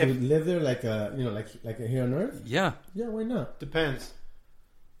were able to If- live there, like here on Earth, Yeah. yeah, why not? Depends.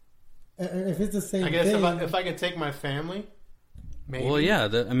 And if it's the same I guess thing, if I could take my family, maybe. Well, yeah.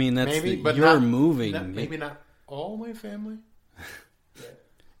 That's maybe, but you're not, moving. maybe not all my family.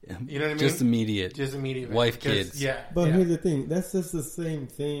 You know what I mean? Just immediate. Just immediately. Wife, Because- kids. Yeah. but yeah. here's the thing: that's just the same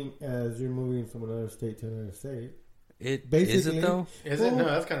thing as you're moving from another state to another state. Is Basically- it though? Is it? No,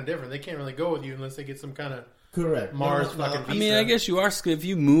 that's kind of different. They can't really go with you unless they get some kind of Correct. Mars No, fucking I mean, So- I guess you are. If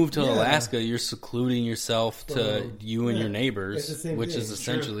you move to Yeah. Alaska, you're secluding yourself to So, you and yeah, your it's the neighbors, same which thing. is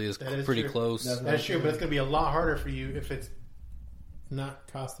essentially That is pretty true. close. That's true, but it's going to be a lot harder for you if it's not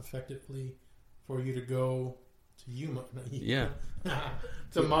cost effectively for you to go to Yuma. Yeah.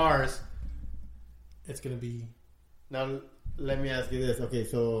 to Mars. It's going to be Now, let me ask you this. Okay,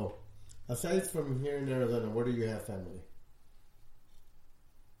 so aside from here in Arizona, where do you have family?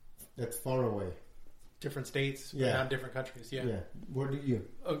 That's far away. different states, Yeah. but not different countries. Yeah. Yeah. Where do you?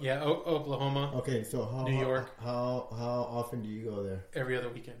 Oh, yeah. Oklahoma Okay, so how New York. How often do you go there? every other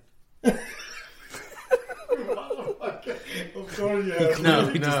weekend. Of course, yeah. No,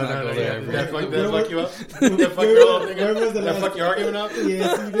 He does not go there every That day. fuck you up? That fuck your whole thing Where was up? the That last- fuck your argument up?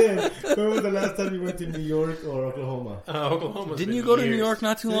 Yes, you did. When was the last time you went to New York or Oklahoma? Oklahoma. Didn't you go to New York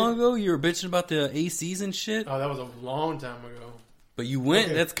not too long ago? You were bitching about the ACs and shit. Oh, that was a long time ago. But you went.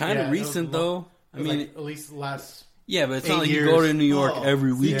 Okay. That's kind Yeah, of that was recent, long. though. I It was mean, like at least last. yeah, but it's 8 not like you years. go to New York Oh,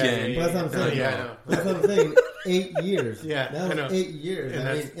 every yeah, weekend. That's what I'm saying. Yeah, I know. That's what I'm saying. 8 years. Yeah, that was I know. 8 years. And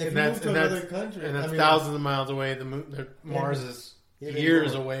I mean, that's, if and you that's, move to and another that's, country, and that's I mean, thousands of miles away. Mars is Even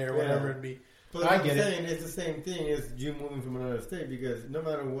years more. away or Yeah. whatever it'd be. But I I'm get it. saying it's the same thing as you moving from another state because no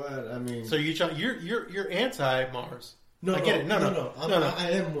matter what, I mean. So you're anti Mars. no, I get it. No. I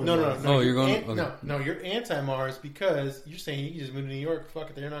am one. No. Oh, you're going- No, you're anti Mars because you're saying you just moved to New York. Fuck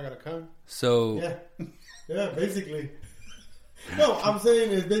it, they're not gonna come. So Yeah, basically. No, I'm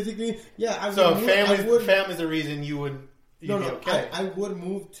saying is basically, yeah. I So would move, I would, family's the reason you'd be okay. I would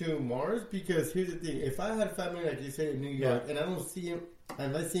move to Mars because here's the thing: if I had family like you said in New York, and I don't see him,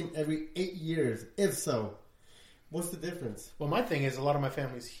 and I see him every 8 years, if so, what's the difference? Well, my thing is a lot of my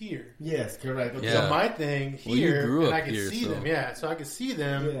family's here. Yes, correct. Okay. Yeah. So my thing Well, you here, grew and up I can here, see so- them. Yeah, so I can see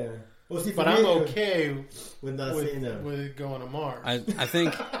them. Yeah. Well, see, for But me, I'm okay with not seeing them, with going to Mars. I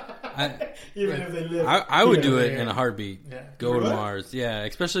think even if they live. I would do Yeah, it yeah. in a heartbeat. Yeah. Go to What? Mars. Yeah,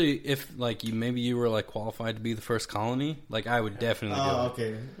 especially if like you were like qualified to be the first colony. Like I would definitely do Oh, it.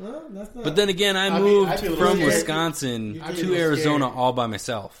 okay. Well, that's not. But then again, I I'd be- moved I'd be a little from scared. Wisconsin I'd be a to little Arizona scared. all by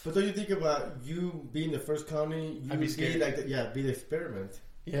myself. But don't you think about you being the first colony? You I'd be would scared. like be the experiment.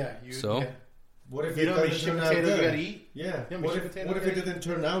 Yeah. You, So? yeah. What if You it know how many doesn't shit turn out potatoes you good? gotta eat? Yeah. You know how many What shit if potatoes it you gotta doesn't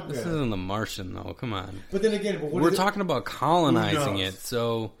turn out This good? isn't The Martian, though. Come on. But then again, but what We're if it- talking about colonizing Who knows? it,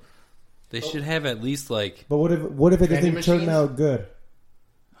 so they should have at least like But what if it Vending doesn't turn machines? out good?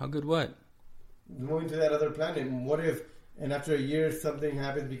 how good what? Moving to that other planet. What if, and after a year, something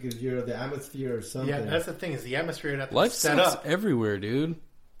happens because you're the atmosphere or something? Yeah, that's the thing is the atmosphere would have to Life set sucks up. everywhere, dude.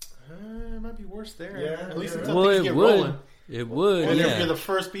 It might be worse there. Yeah, At least you're until Well, things it get would. rolling. It would. And if Yeah. you're the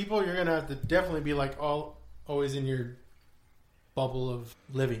first people, you're gonna have to definitely be like always in your bubble of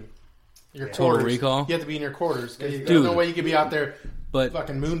living. Your Total quarters. Recall? You have to be in your quarters. 'Cause Dude. there's no way you could be out there But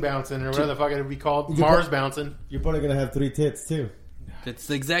fucking moon bouncing or whatever the fuck it would be called. You Mars put- bouncing. You're probably gonna have 3 tits too. that's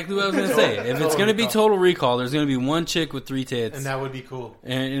exactly what I was going to say. If it's Total going to be Recall. Total Recall, there's going to be one chick with 3 tits, And that would be cool.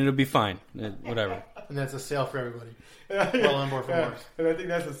 and it'll be fine. Whatever. And that's a sale for everybody. Well on board for Mars. And I think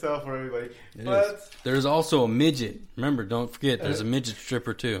that's a sell for everybody. It is. There's also a midget. Remember, don't forget, there's a midget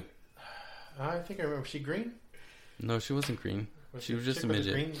stripper too. I think I remember. Was she green? No, she wasn't green. She was the just a chick with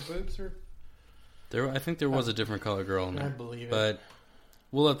the midget. Green boobs or? I think there was a different color girl in I there. believe it. But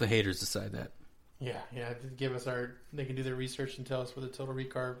we'll let the haters decide that. Yeah. Give us they can do their research and tell us what the Total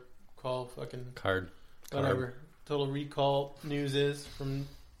Recall fucking Card. whatever Total Recall news is from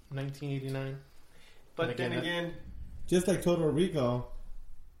 1989. But And then again, again, just like Total Recall,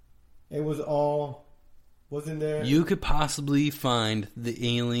 it was all wasn't there. You could possibly find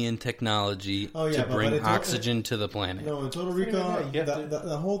the alien technology Oh, yeah, to but bring it's- oxygen to the planet. No, in Total Something Recall, like that. You have to-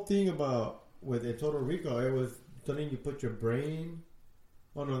 the whole thing about with a Total Recall, it was something you put your brain.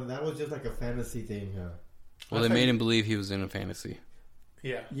 Oh no, that was just like a fantasy thing, huh? Well, they made him believe he was in a fantasy.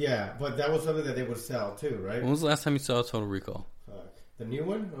 Yeah. Yeah, but that was something that they would sell too, right? When was the last time you saw Total Recall? Fuck. The new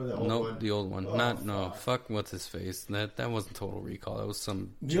one or the old Nope, one? the old one. Oh, No, fuck what's his face. That wasn't Total Recall. That was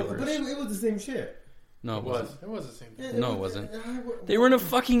some Yeah, but gibberish. it was the same shit. No, It was. It was the same thing. Yeah, No, it wasn't. I- They were in a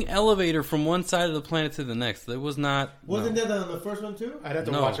fucking elevator from one side of the planet to the next. It was not. Wasn't no. that on the first one too? I'd have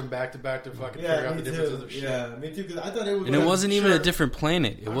to No. watch them back to back to fucking figure out the differences of shit. Yeah, me too. Because I thought it was. And it like- wasn't even a sure- different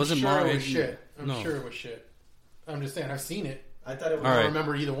planet. It I'm wasn't sure Mars. it was shit. I'm No. sure it was shit. I'm just saying, I've seen it. I thought it was. All I right. don't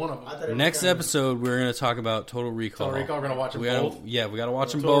remember either one of I them. thought it was Next kinda- episode, we're going to talk about Total Recall. Total Recall, we're going to watch them We gotta, both. yeah, we got to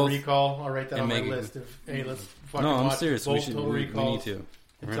watch them Total both. Recall, I'll write that and on my make it- list. Hey, let's fucking No, I'm watch serious. both We should. Total We Recalls need to.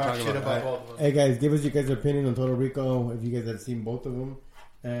 We're and going talk to shit talk about about both of them. Hey guys, give us your guys' opinion on Total Recall if you guys have seen both of them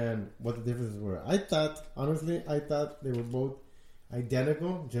and what the differences were. Honestly, I thought they were both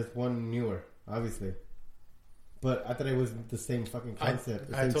identical, just one newer, obviously. But I thought it was the same fucking concept.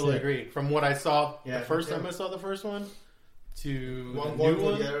 the I same totally shit. agree. From what I saw Yeah, the first yeah. time I saw the first one to One the going new to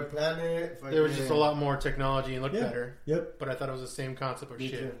one, the other planet. there was just a lot more technology and looked Yeah. better. Yep. But I thought it was the same concept of Me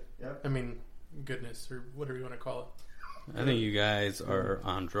shit. too. Yep. I mean, goodness, or whatever you want to call it. I think you guys are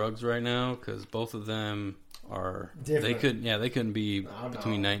on drugs right now because both of them are. Different. They couldn't be No, no.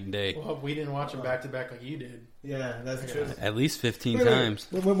 between night and day. Well, we didn't watch them back to back like you did. Yeah, that's Okay. true. At least 15 Wait, wait. times.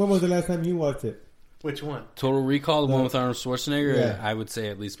 When was the last time you watched it? Which one? Total Recall, the one with Arnold Schwarzenegger. Yeah. I would say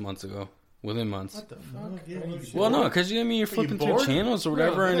at least months ago, within months. What the fuck? Oh, yeah, Are you well, Well, no, bored? because you're flipping through bored? channels or No,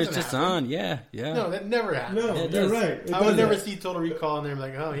 whatever, that and it's doesn't just happen. on. Yeah. No, that never happened. No, It you're does. right. It I would doesn't. never see Total Recall and they're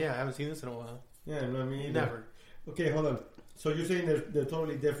like, oh yeah, I haven't seen this in a while. Yeah, no, me either. Never. Okay, hold on. So you're saying they're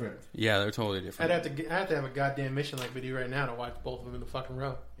totally different? Yeah, they're totally different. I'd have to have a goddamn mission like we do right now to watch both of them in the fucking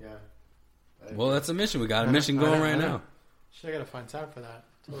row. Yeah. Well, that's a mission. We got a I mission know, going I right know. now. Shit, I gotta find time for that.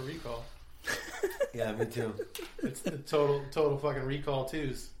 Total Recall. Yeah, me too. It's the total fucking Recall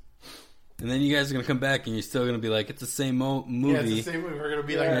 2s. And then you guys are gonna come back, and you're still gonna be like, "It's the same Yeah, movie." it's the same movie. We're gonna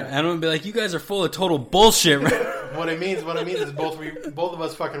be Yeah. like, And I'm gonna be like, "You guys are full of total bullshit." Right? what it means is both of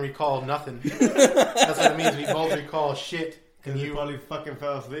us fucking recall nothing. That's what it means. We both recall shit, and Because you you. probably fucking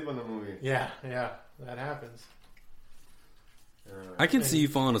fell asleep on the movie. Yeah, that happens. I can see you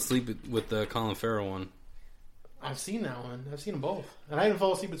falling asleep with the Colin Farrell one. I've seen that one. I've seen them both, and I didn't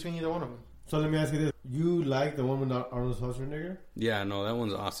fall asleep between either one of them. So let me ask you this: you like the one with Arnold Schwarzenegger? Yeah, no, that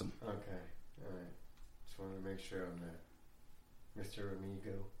one's awesome. Okay, all right. Just wanted to make sure on that, Mr.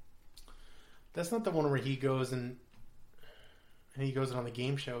 Amigo. That's not the one where he goes and he goes on the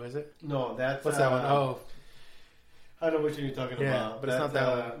game show, is it? No, that's What's that one? Oh, I know which one you're talking Yeah, about. but it's not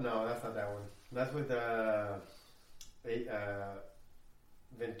that one. No, that's not that one. That's with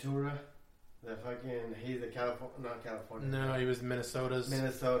Ventura. The fucking he's the not California. no, he was Minnesota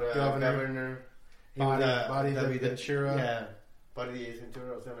Governor. He was, Body the W- Ventura. Yeah, Body the Ace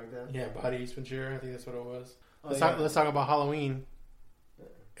Ventura or something like that. Yeah, Body East Ventura. I think that's what it was. Oh, Let's talk about Halloween.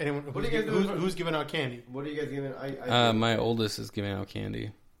 Anyone What do you guys do for- who's giving out candy? What are you guys giving? My oldest is giving out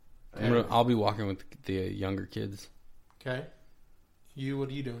candy. I'll be walking with the younger kids. Okay. What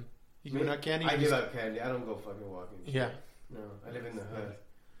are you doing? You giving out candy? I give out candy. I don't go fucking walking. Yeah. No, I live in the hood.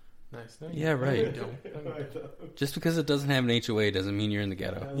 Nice. No, Yeah, no, right. you don't. Just because it doesn't have an HOA doesn't mean you're in the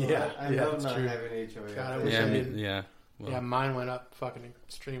ghetto. Yeah, I yeah, love that's not true. having HOA. God, I wish Yeah, I didn't. yeah. Well, Yeah, mine went up fucking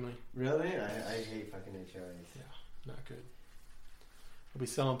extremely. Really? I hate fucking HOAs. Not good. We'll be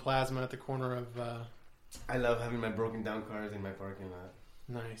selling plasma at the corner of. I love having my broken down cars in my parking lot.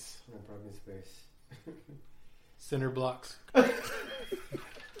 Nice. In a parking space. Cinder blocks.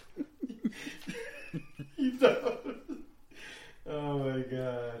 You don't. Oh my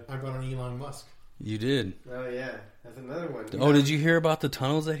god. I brought on Elon Musk. you did. Oh yeah, that's another one. one. Oh, did you hear about the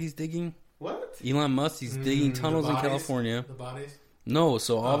tunnels that he's digging? What? Elon Musk, he's digging tunnels in California. The bodies? No,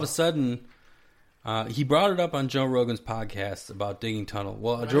 so all of a sudden, he brought it up on Joe Rogan's podcast about digging tunnel.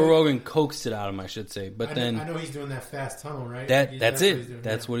 Well, Joe Rogan coaxed it out of him, I should say. But I know he's doing that fast tunnel, right? That's it. What he's doing,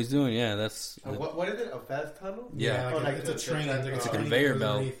 That's what he's doing. Yeah, that's What is it? A fast tunnel? Yeah. It's a train. it's a conveyor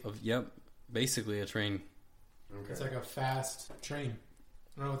belt of basically a train. Okay. It's like a fast train.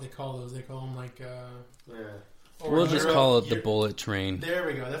 I don't know what they call those. They call them like. Yeah. We'll just call it the bullet train. There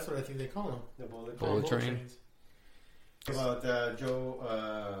we go. That's what I think they call them. The bullet train. Trains. About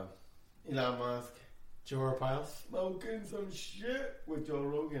Elon Musk Joe Arpaio. smoking some shit with Joe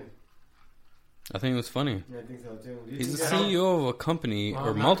Rogan. I think it was funny. Yeah, I think so too. He's the CEO of a company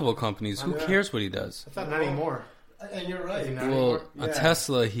or multiple companies. Who cares what he does? I thought not anymore. And you're right. Well, a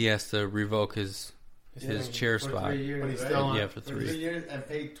Tesla, he has to revoke his chair for spot. 3 years, But he's right? still on. Yeah, for 3 years and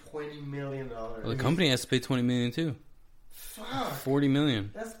paid $20 million. Well, the company has to pay $20 million too. Fuck. $40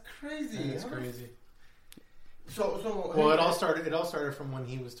 million. That's crazy. That's crazy. So Well, it all started from when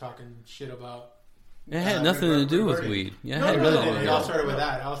he was talking shit about. It had nothing to do with reverting. weed. Yeah, it No, had no, nothing no, to It do all with started with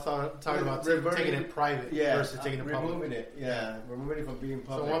that. I was talking about taking it private versus taking it public. removing it. Yeah, removing it from being So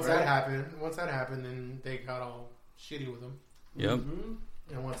public. once right? that happened, then they got all shitty with him. Yep. Mhm.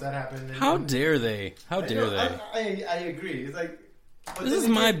 And once that happened, then How dare they? How I dare know, they? I agree. It's like but This then is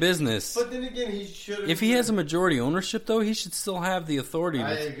again- my business. But then again, he should. If he has a majority ownership, though, he should still have the authority.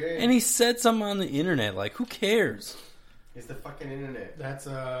 I agree. And he said something on the internet. Like, who cares? It's the fucking internet. that's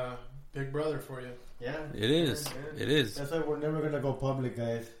Big Brother for you. Yeah. It is. Yeah. It is. That's why we're never gonna go public,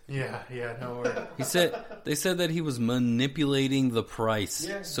 guys. Yeah, no worries. They said that he was manipulating the price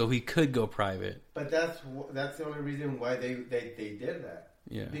Yeah. so he could go private. But that's the only reason why they did that.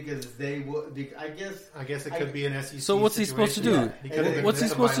 Yeah. Because they would. I guess it could be an SEC. So what's he supposed to do? situation. He could've been- What's he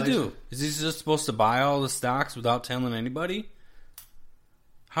that's a supposed to violation. do? Is he just supposed to buy all the stocks without telling anybody?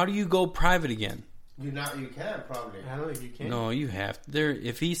 How do you go private again? You can't probably. I don't think you can. No, you have to.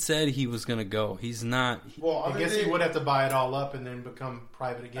 If he said he was going to go, he's not. Well, I guess he would have to buy it all up and then become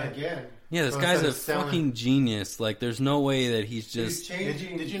private again. Yeah, this So guy's instead a of selling- fucking genius. Like, there's no way that he's just. Did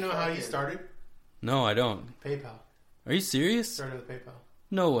you know how he started? No, I don't. PayPal. Are you serious? Started with PayPal.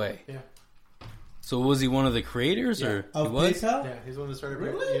 No way. Yeah. So was he one of the creators, or he Of was? PayPal? Yeah, he's the one that started.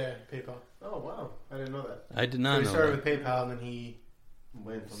 Really? Yeah, PayPal. Oh wow, I didn't know that. I did So not he know. started That. with PayPal and then he.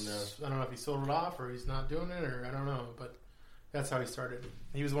 Went from there. I don't know if he sold it off or he's not doing it or I don't know, but that's how he started.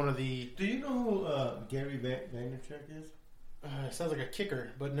 He was one of the. Do you know who Gary Vaynerchuk is? Sounds like a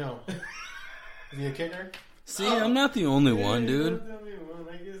kicker, but no. Is he a kicker? See, I'm not the only one, dude.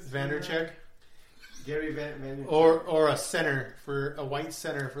 Vandercheck? Gary Vaynerchuk. Or a center for a white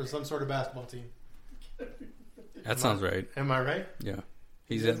center for some sort of basketball team. That sounds right. Am I right? Yeah,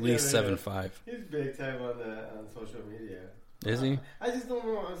 he's at least 7'5". He's big time on social media. Is he? I just don't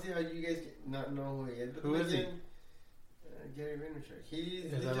know. Honestly, how you guys not know who he is. But Who is he? Gary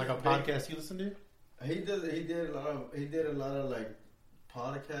Vaynerchuk. Is that like a podcast you listen to? He did a lot of like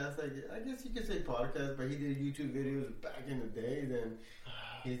podcasts. I guess you could say podcasts, but he did YouTube videos back in the day. Then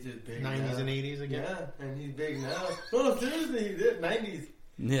he's just big. 90s now. and 80s again? Yeah, and he's big now. No, seriously, he did 90s.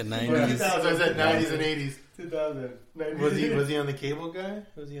 Yeah, Well, 90s. so I said 90s and 80s. 2000. 90s. Was he on the cable guy?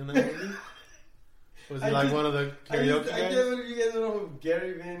 Was he on the 90s? Was he like one of the karaoke I guys? can't believe you guys don't know who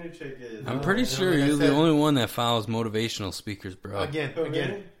Gary Vaynerchuk is. I'm pretty No, sure like I you're the said- only one that follows motivational speakers, bro. Again. The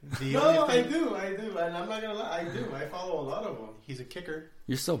No, only I thing, do, and I'm not gonna lie, I do. I follow a lot of them. he's a kicker.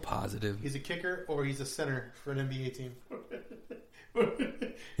 You're so positive. He's a kicker or he's a center for an NBA team.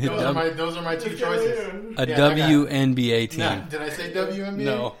 A Those are my two choices. Yeah, WNBA team. Nah, did I say WNBA?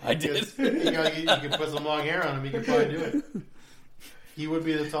 No, I did. You could put some long hair on him. He could probably do it. He would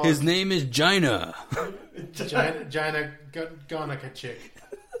be the tallest. His name is Gina. Gina Gonica chick.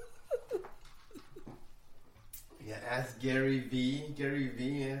 Yeah, ask Gary V. Gary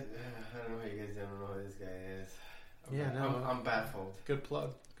V. I don't know how you guys don't know who this guy is. Yeah, no. I'm baffled. Good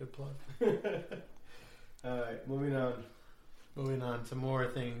plug. Good plug. All right, moving on. Moving on to more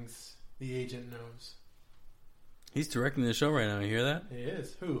things the agent knows. He's directing the show right now. You hear that? He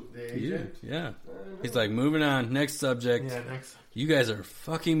is. Who? The You. agent. Yeah. He's like, moving on. Next subject. Yeah, next. You guys are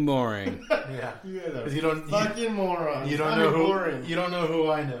fucking boring. Yeah. You guys are 'Cause you don't- fucking morons. You don't I'm know who. boring. You don't know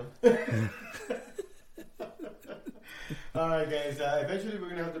who I know. All right, guys. Eventually, we're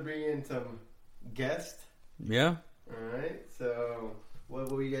gonna have to bring in some guests. Yeah? All right. So,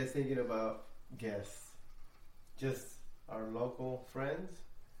 what were you guys thinking about guests? Just our local friends?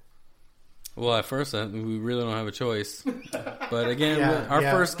 Well, at first, we really don't have a choice. But again, Yeah, our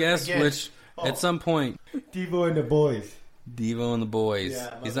yeah. first guest, Again. which at some point, Devo and the boys. Devo and the boys.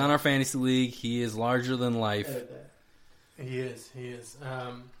 Yeah, He's on our fantasy league. He is larger than life. He is.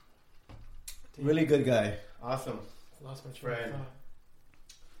 Really good guy. Awesome. Lost my train of Friend.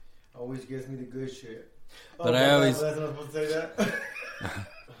 thought. Always gives me the good shit. But I always- That's not supposed to say that.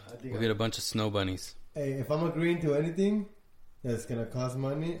 We'll get a bunch of snow bunnies. Hey, if I'm agreeing to anything that's gonna cost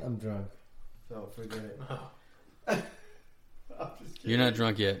money, I'm drunk. So forget it. Oh. I'm just kidding. You're not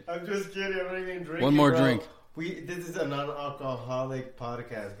drunk yet. I'm just kidding. I'm not even drinking. One more bro. drink. This is a non-alcoholic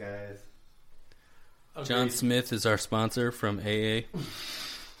podcast, guys. John Agreed. Smith is our sponsor from AA.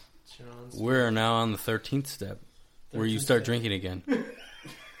 John Smith. We're now on the 13th step, where you start 13th. drinking again.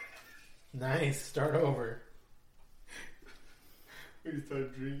 Nice. Start over. We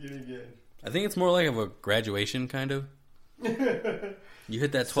start drinking again. I think it's more like of a graduation, kind of. You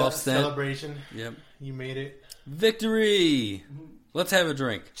hit that 12th step. Celebration. Yep. You made it. Victory! Let's have a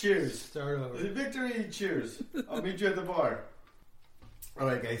drink. Cheers. Start over. Victory, cheers. I'll meet you at the bar.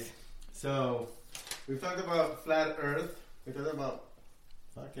 Alright, guys. So, we've talked about flat Earth. We talked about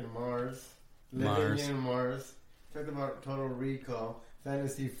fucking Mars. Living in Mars. Talked about Total Recall.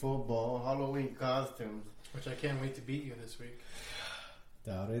 Fantasy football. Halloween costumes. Which I can't wait to beat you this week.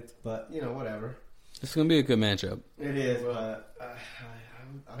 Doubt it, but, whatever. It's going to be a good matchup. It is, but...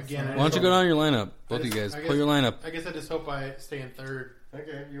 I'm Again, sorry. Why don't you go down your lineup? Both of you guys. I Pull your lineup. I guess I just hope I stay in third.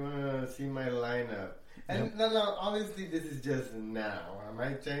 Okay, you want to see my lineup. And no, obviously this is just now. I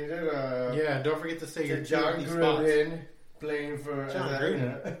might change it Yeah, and don't forget to say your to John two spots. Gruden playing for... John as a-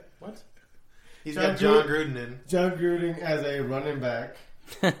 Gruden? What? He's John got John Gruden. Gruden in. John Gruden as a running back.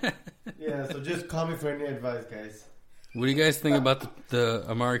 Yeah, so just call me for any advice, guys. What do you guys think about the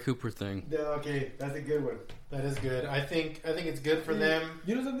Amari Cooper thing? Yeah, okay, that's a good one. That is good. I think it's good for them.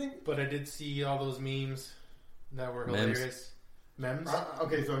 You know something? But I did see all those memes that were Memes. hilarious. Memes?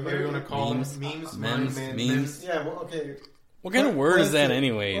 Okay, so Whatever you want to call Memes. them. Memes? Memes. Memes. Yeah, well, okay. What kind of word is that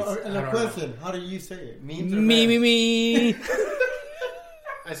anyways? Well, and I a don't question, how do you say it? Memes or Me, me, memes? me.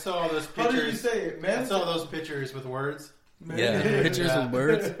 I saw all those How do you pictures. say it, I man? saw those pictures with words. Yeah, pictures Yeah. with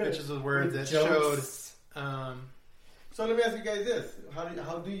words. Pictures with words that Jokes. showed So let me ask you guys this: how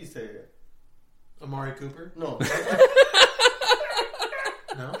do you say it? Amari Cooper. No.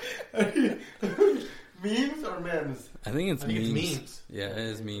 No? Memes or memes? I think it's I think memes. it's memes. Yeah, it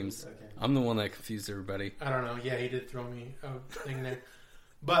is memes. Okay. I'm the one that confused everybody. I don't know. Yeah, he did throw me a thing there.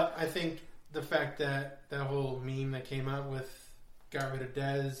 But I think the fact that whole meme that came out with got rid of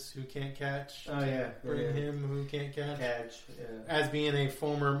Dez, who can't catch, Oh yeah. bring yeah. him, who can't catch, Catch. Yeah. as being a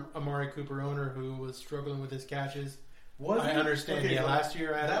former Amari Cooper owner who was struggling with his catches. Was I it? understand. Okay, Yeah, so last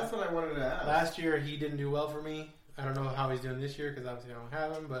year that's what I wanted to ask. last year he didn't do well for me. I don't know how he's doing this year because obviously I don't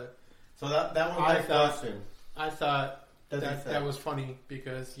have him. But So that was I my thought- question. I thought That's that was funny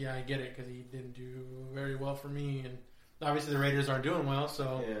because yeah, I get it because he didn't do very well for me, and obviously the Raiders aren't doing well.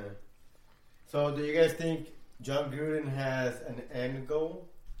 So Yeah. So do you guys think John Gruden has an end goal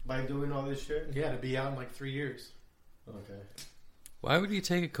by doing all this shit? yeah, to be out in like 3 years. Okay. Why would he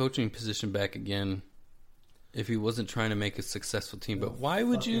take a coaching position back again if he wasn't trying to make a successful team? But why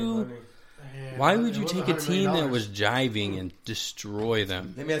would Fucking you? money. Yeah, Why would it you was take a $100 team million. that was jiving and destroy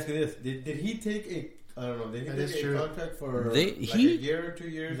them? Let me ask you this: Did he take a? I don't know. Did he That take is a true. contract for They- like he- a year, 2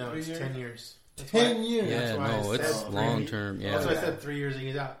 years, No, 3 it's years? 10 years. That's 10 why- years. Yeah, That's why I no, said it's three. long term. That's why Yeah, I said 3 years and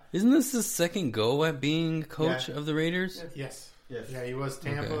he's out. isn't this his second go at being coach Yeah. of the Raiders? Yes. Yes. Yeah, he was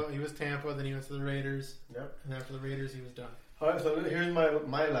Tampa. Okay. He was Tampa. Then he went to the Raiders, Yep. and after the Raiders, he was done. All right. So here's my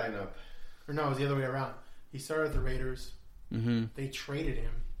lineup. Or no, it was the other way around. He started at the Raiders. Mm-hmm. They traded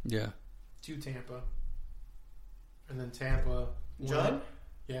him Yeah. to Tampa, and then Tampa. John?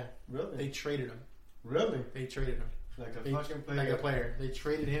 Yeah, Really? they traded him. Really? They traded him Like a They- fucking player. like a player. They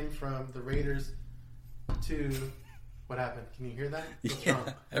traded him from the Raiders to what happened? Can you hear that? What's Yeah.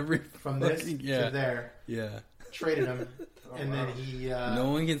 wrong? Every From this yeah. to there. Yeah. Traded him, Oh, and wow. then he.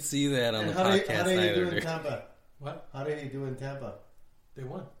 No one can see that on And the how did podcast he do either. in dude. Tampa? What? How did he do in Tampa? They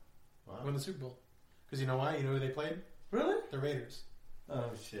won. Wow. Won the Super Bowl. Because you know why? You know who they played? Really? The Raiders. Oh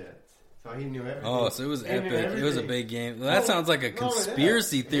shit! So he knew everything. Oh, so it was He knew epic. It was a everything. big game. Well, that No, sounds like a no,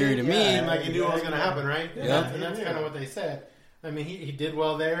 conspiracy theory to Yeah, me. And like you knew what was going to happen, right? Yeah. And that's kind of what they said. I mean, he did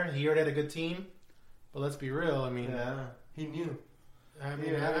well there. He already had a good team. But let's be real. I mean, Yeah, he knew. I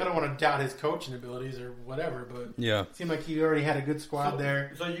mean, Yeah. I don't want to doubt his coaching abilities or whatever, but Yeah. it seemed like he already had a good squad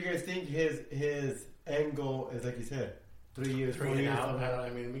there. So you guys think his end goal is like you said, 3 years, 4 Three and years? out. something? I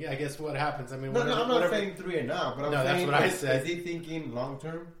mean, I guess what happens. I mean, No, whatever, I'm not whatever- saying 3 and out, but I'm No, that's saying what I said. Is he thinking long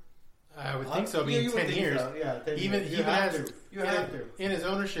term? I would think so. Being you would 10 think years, so. Yeah, 10 even years. he You even have has to. You have to. in his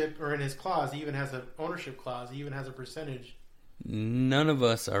ownership or in his clause, he even has an ownership clause. He even has a percentage None of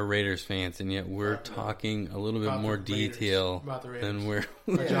us are Raiders fans, and yet we're talking a little bit About more the Raiders. detail About the Raiders. than we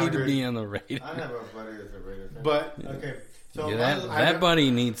Yeah. need to be on the Raiders. I have a buddy that's a Raiders fan. But Okay. So Yeah, a lot that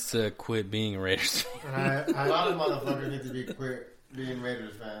buddy needs to quit being a Raiders fan. a lot of motherfuckers need to be quit being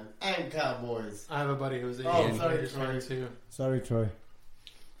Raiders fan and Cowboys. I have a buddy who's a Oh, sorry, Raiders fan Troy. too. Sorry, Troy.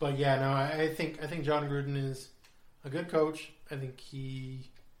 But yeah, no, I think John Gruden is a good coach. I think he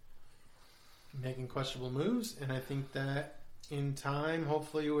making questionable moves, and I think that in time,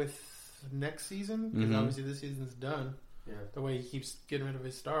 hopefully with next season, because Mhm. obviously this season's done. Yeah. The way he keeps getting rid of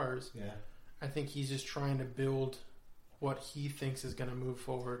his stars, Yeah. I think he's just trying to build what he thinks is going to move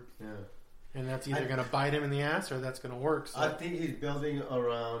forward, Yeah. and that's either going to bite him in the ass or that's going to work. So I think he's building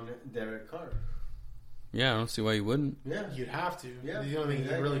around Derek Carr. Yeah, I don't see why you wouldn't. Yeah. you'd have to. Yeah, the only thing you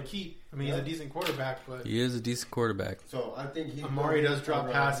can exactly. really keep. I mean, he's Yeah. a decent quarterback, but He is a decent quarterback. So I think he's Amari building does drop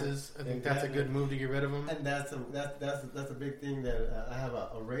around- passes. I think that's a Exactly. good move to get rid of him. And that's a big thing that I have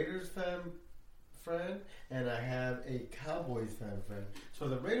a Raiders fan friend and I have a Cowboys fan friend. So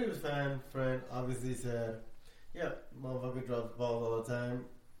the Raiders fan friend obviously said, "Yeah, motherfucker drops balls all the time.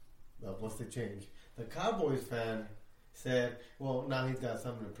 Well, what's the change?" The Cowboys fan said, "Well, now he's got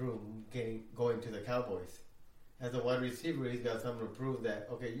something to prove. Going to the Cowboys as a wide receiver, he's got something to prove that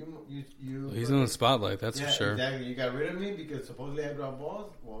okay, you He's in the spotlight, that's yeah, for sure. Exactly. You got rid of me because supposedly I drop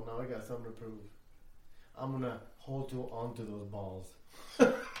balls. Well, now I got something to prove. I'm gonna hold onto those balls."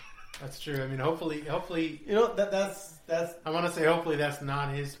 That's true. I mean, hopefully, You know that's I want to say hopefully that's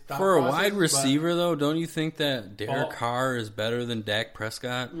not his thought For a process, wide but receiver, though, don't you think that Derek Ball. Carr is better than Dak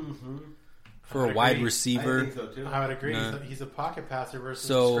Prescott? mm-hmm. For I a wide agree. I receiver, think so too. I would agree. Nah. He's a pocket passer versus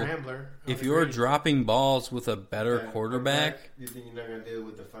So, a scrambler. I if would you're agree. dropping balls with a better Yeah, quarterback, you think you're not gonna deal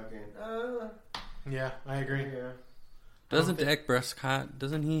with the fucking? Yeah, I agree. Yeah. doesn't I don't Dak Prescott,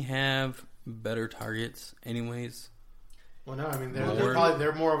 doesn't he have better targets anyways? Well, no, I mean More.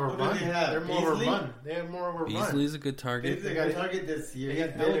 they're more of a Who do run. they have? They're more of a Beasley? run. They have more of a run. Beasley's a good target. He's a good target this year. They He's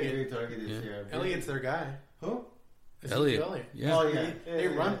got been a Elliott. good target this Yeah. year. Elliott's their guy. Who? Elliott. Elliott. Yeah. Oh yeah. They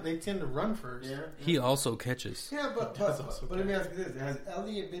run. They tend to run first. Yeah. He also catches. Yeah, but That's also let me ask you this: has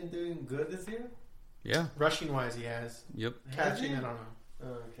Elliott been doing good this year? Yeah. Rushing wise, he has. Yep. Catching, he? I don't know. Oh,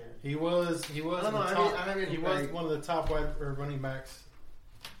 okay. He was. I don't know, the I top, mean- I mean, he was like- one of the top wide or running backs,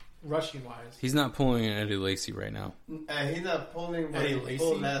 rushing wise. He's not pulling an Eddie Lacy right now. He's not pulling what Eddie he Lacy?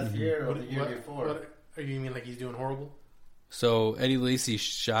 pulled last year or the year before. What, you mean like he's doing horrible? So Eddie Lacy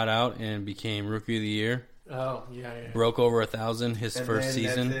shot out and became Rookie of the Year. Oh yeah, yeah. Broke over 1,000 his And first then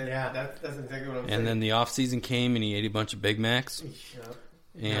that's season. it. Yeah. That's exactly what I'm saying. And then the off season came and he ate a bunch of Big Macs.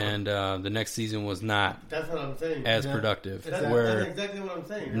 Yeah. And the next season was not That's what I'm saying. as Yeah. productive. That's Where exactly what I'm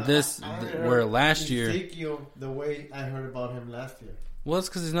saying. this- I haven't where heard last year- Ezekiel the way I heard about him last year. well, it's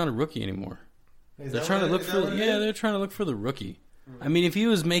because he's not a rookie anymore. Is They're that trying to what- look is for that what it is? they're trying to look for the rookie. I mean, if he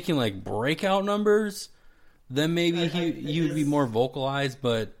was making like breakout numbers, then maybe he would be more vocalized.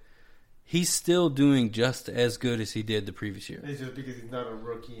 But he's still doing just as good as he did the previous year. It's just because he's not a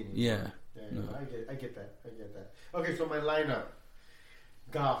rookie anymore. Yeah. Yeah, No. I get that. Okay, so my lineup: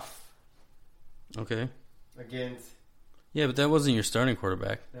 Goff Okay. against. Yeah, but that wasn't your starting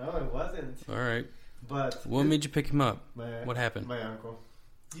quarterback. No, it wasn't. All right. But What made you pick him up? my, What happened? My uncle.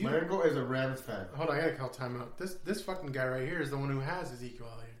 You- My uncle is a Rams fan. Hold on, I gotta call timeout. This fucking guy right here is the one who has Ezekiel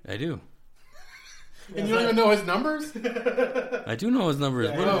Elliott, I do. and you don't even know his numbers. I do know his number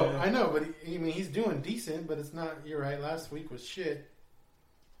as Yeah, well. No, I know, but I mean he's doing decent, but it's not. You're right. Last week was shit,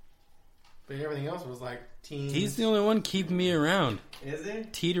 but everything else was like teams. He's the only one keeping me around, Is he?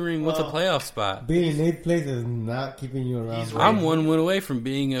 teetering with a Well, playoff spot. Being in 8th place is not keeping you around. He's right. I'm 1 win away from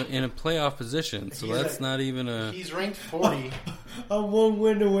being in a playoff position, so He's that's a- not even a. He's ranked 40. I'm 1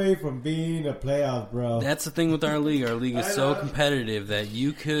 win away from being a playoff, bro. That's the thing with our league. Our league is I so know. competitive that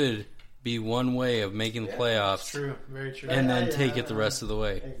you could be one way of making the playoffs True, very true. and then Yeah, take yeah. it the rest of the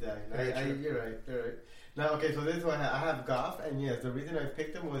way. Exactly. Very true. You're right. Now, okay, so this is what I have Goff, and yes, the reason I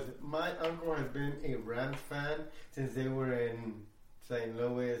picked him was my uncle has been a Rams fan since they were in St.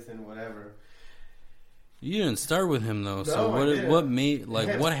 Louis and whatever. You didn't start with him though, so No, I didn't. what made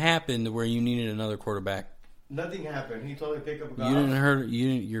Yeah. what happened where you needed another quarterback? Nothing happened. He told me to pick up Goff. You didn't hurt.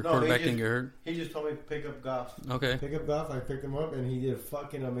 Your No, quarterback he didn't just- get hurt. He just told me to pick up Goff. Okay. Pick up Goff. I picked him up, and he did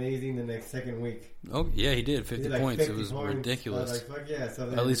fucking amazing the next second week. Oh yeah, he did. He 50 did like points. 50 It was points. ridiculous. I was like, fuck yeah. So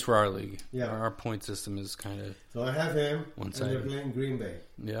then, At least for our league. Yeah. Our point system is kind of So I have him, One-sided. and they're playing Green Bay.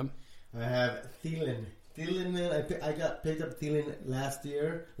 yeah. I have Thielen. Thielen, man, I got picked up Thielen last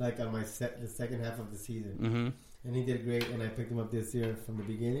year, like on my the second half of the season, Mm-hmm. and he did great. And I picked him up this year from the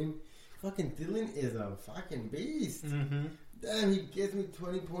beginning. Fucking Thielen is a fucking beast. Mm-hmm. Damn, he gets me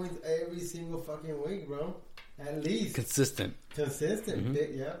 20 points every single fucking week, bro. At least. Consistent. Consistent.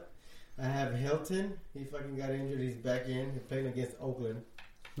 Big, yep. I have Hilton. He fucking got injured. He's back in. He's playing against Oakland.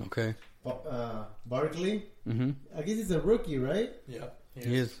 Okay. Barkley. Mm-hmm. I guess he's a rookie, right? Yeah.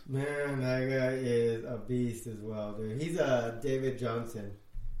 He is. Man, that guy is a beast as well, dude. He's David Johnson.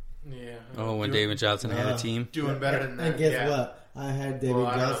 Yeah. Oh, when David Johnson had a team? Doing better than that. And guess what? I had David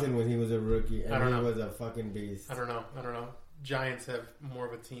Johnson when he was a rookie, and he was a fucking beast. I don't know. Giants have more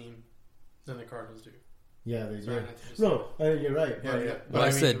of a team than the Cardinals do. Yeah, they do. Sorry, No, you're right. Yeah. Well,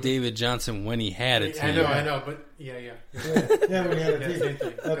 I said David Johnson when he had a team. I know, but yeah. Yeah, when he had a team. Same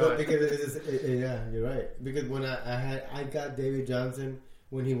thing. But because you're right. Because when I got David Johnson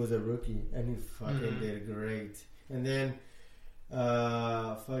when he was a rookie, and he fucking did great. And then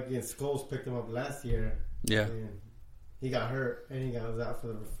fucking Scholes picked him up last year. Yeah. And he got hurt, and he was out for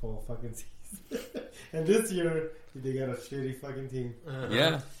the full fucking season. And this year, they got a shitty fucking team.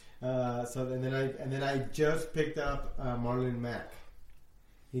 Yeah. So then I just picked up Marlon Mack.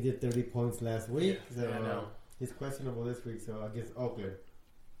 He did 30 points last week. Yeah, so I know. He's questionable this week, so against Oakland.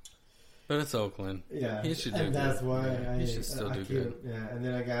 But it's Oakland. Yeah, he should do and good. that's why he should still do good. Yeah, and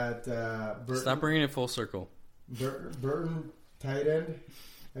then I got Burton. Stop bringing it full circle. Burton, tight end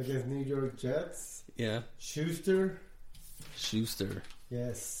against New York Jets. Yeah. Schuster.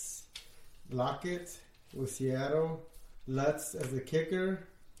 Yes. Lockett with Seattle. Lutz as a kicker.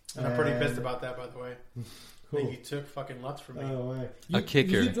 And I'm pretty pissed about that, by the way. Cool. That you took fucking Lutz from me. Oh, right. A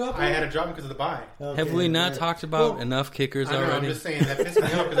kicker. I had to drop him because of the bye. Okay, have we not talked about enough kickers I know, already? I'm just saying that pissed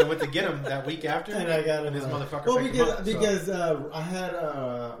me off because I went to get him that week after, and I got him. and this motherfucker. Well, picked him up, because I had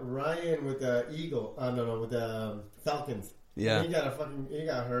Ryan with the with the Falcons. Yeah. And he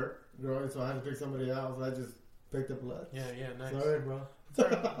got hurt growing, so I had to pick somebody else. So I just picked up Lutz. Yeah, nice. Sorry, bro. It's all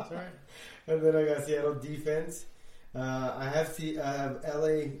right. And then I got Seattle defense. I have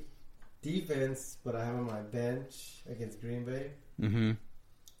LA defense, but I have on my bench against Green Bay. Mm-hmm.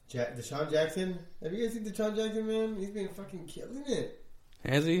 Deshaun Jackson. Have you guys seen Deshaun Jackson, man? He's been fucking killing it.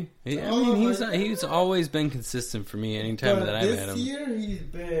 Has he? He's always been consistent for me anytime that I've had him. This year, he's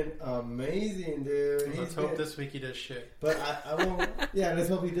been amazing, dude. Let's hope this week he does shit. But I won't. Yeah, let's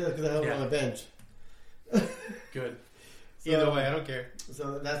hope he does because I have him on my bench. Good. Either way, I don't care.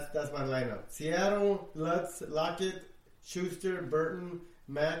 So that's my lineup: Seattle, Lutz, Lockett, Schuster, Burton,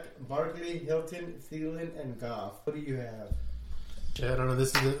 Mack, Barkley, Hilton, Thielen, and Goff. What do you have? Yeah, I don't know.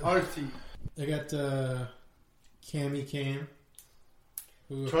 This is it. RT. I got Cam.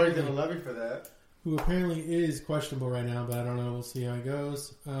 Troy's gonna love you for that. Who apparently is questionable right now, but I don't know. We'll see how it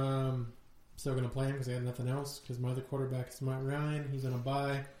goes. Still gonna play him because I got nothing else. Because my other quarterback is Matt Ryan. He's on a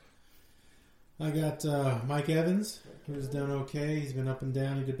bye. I got Mike Evans, who's done okay. He's been up and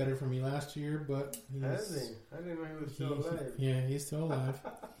down. He did better for me last year, but has he? I didn't know he was still alive. He's still alive.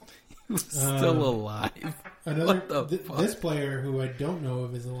 Still alive. This player who I don't know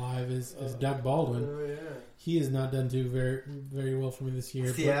if is alive is Doug Baldwin. Oh yeah. He has not done too very very well for me this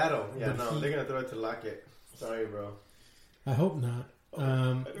year. Seattle, they're gonna throw it to Lockett. Sorry, bro. I hope not.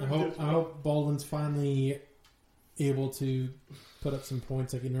 I hope Baldwin's finally able to put up some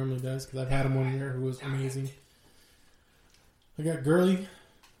points like he normally does because I've had him 1 year who was amazing. I got Gurley,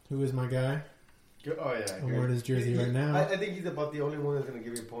 who is my guy. Oh yeah, I'm wearing his jersey right now. I think he's about the only one that's gonna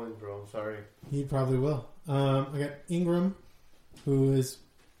give you points, bro. Sorry. He probably will. I got Ingram, who is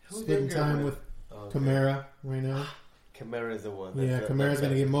splitting time with Kamara right now. Kamara's the one. Yeah, Kamara's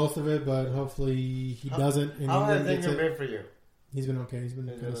going to get most of it, but hopefully he doesn't. And how has Ingram been for you? He's been okay. He's been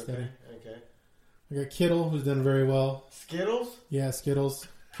kind of steady. Okay. I got Kittle, who's done very well. Skittles? Yeah, Skittles.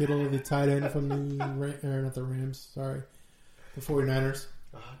 Kittle, the tight end from not the Rams. Sorry, the 49ers.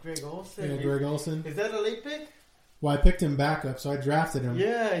 Greg Olsen. Yeah, Greg Olsen. Is that a late pick? Well, I picked him back up, so I drafted him.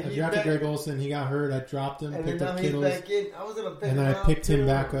 Yeah, I drafted Greg Olsen. He got hurt. I dropped him. And picked up Kittles. Kittles. Back in. I was gonna pick and him I picked him too.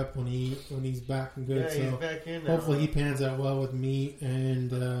 back up when he's back and good. Yeah, so he's back in now. hopefully he pans out well with me.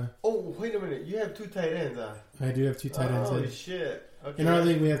 And oh, wait a minute! You have two tight ends. I do have two tight ends. Holy shit! Okay. In our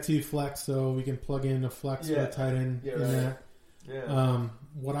league, we have two flex, so we can plug in a flex for a tight end in that. Yeah.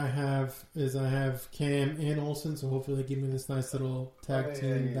 What I have is I have Cam and Olsen, so hopefully they give me this nice little tag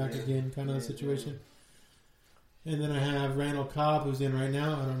team back again kind of situation. And then I have Randall Cobb, who's in right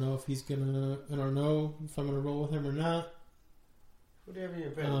now. I don't know if he's gonna. I don't know if I'm gonna roll with him or not. Who do you have in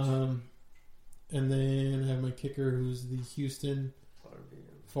your bench? And then I have my kicker, who's the Houston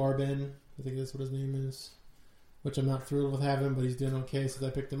Farben. I think that's what his name is. Which I'm not thrilled with having, but he's doing okay since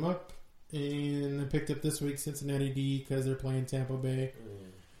I picked him up. And I picked up this week Cincinnati D because they're playing Tampa Bay.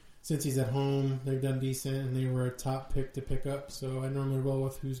 Since he's at home, they've done decent, and they were a top pick to pick up. So I normally roll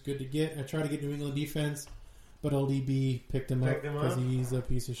with who's good to get. I try to get New England defense, but ODB picked him up Picked him because up? he's a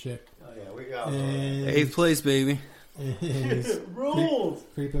piece of shit. Oh yeah, we got And 8th place, baby. and he's rules.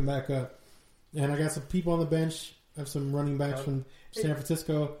 creeping back up. And I got some people on the bench. I have some running backs Cup. from San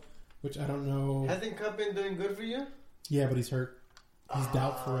Francisco, which I don't know. Hasn't Cup been doing good for you? Yeah, but he's hurt. He's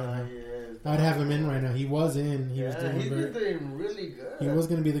doubtful right now. Yes. I'd have him in right now. He was in. He was Yeah, doing he's very. been doing really good. He was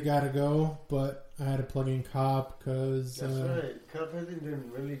going to be the guy to go, but I had to plug in Cobb because That's right. Cup has been doing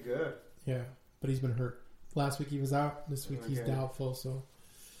really good. yeah, but he's been hurt. Last week he was out. This week he's Okay. doubtful, so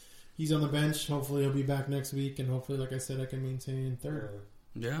he's on the bench. Hopefully he'll be back next week, and hopefully, like I said, I can maintain third.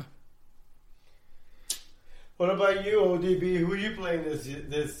 Yeah. What about you, ODB? Who are you playing this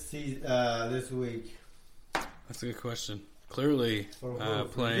week? That's a good question. Clearly, For who? For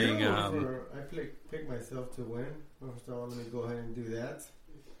playing. you or for, I pick myself to win. First of all, let me go ahead and do that.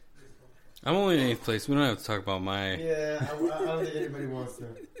 I'm only in 8th place. We don't have to talk about my. Yeah, I don't think anybody wants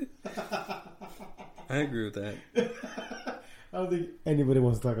to. I agree with that. I don't think anybody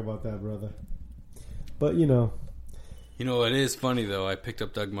wants to talk about that, brother. But you know. You know, it is funny though. I picked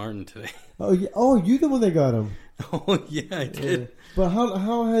up Doug Martin today. Oh, yeah. Oh, you the one that got him. Oh yeah, I did. Yeah. But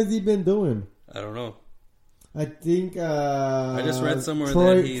how has he been doing? I don't know. I think I just read somewhere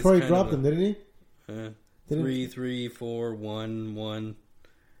Troy, that he's Troy kind dropped of him, didn't he? Didn't 3, Didn't- 3, 4, 1, 1.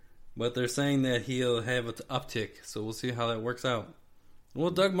 But they're saying that he'll have an uptick, so we'll see how that works out.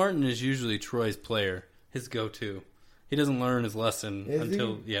 Well, Doug Martin is usually Troy's player, his go-to. He doesn't learn his lesson Is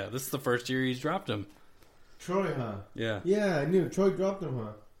until he? yeah. This is the first year he's dropped him. Troy, huh? Yeah. Yeah, I knew. Troy dropped him,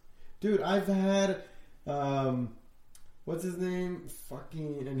 huh? Dude, I've had, what's his name?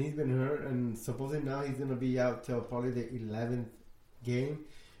 Fucking, and he's been hurt, and supposedly now he's going to be out till probably the 11th game.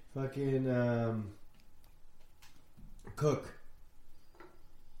 Fucking, Cook.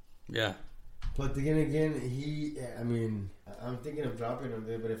 Yeah. But again, I'm thinking of dropping him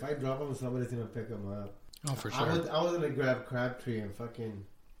there, but if I drop him, somebody's going to pick him up. Oh, for I sure. was going to grab Crabtree and fucking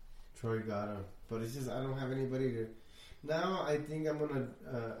Troy got him. But it's just, I don't have anybody to... Now, I think I'm going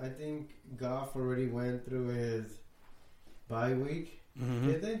to... I think Goff already went through his bye week. Mhm.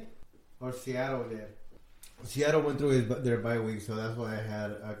 Did they? Or Seattle did. Seattle went through their bye week, so that's why I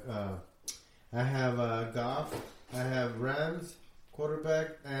have Goff. I have Rams quarterback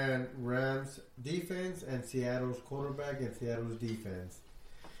and Rams defense, and Seattle's quarterback and Seattle's defense.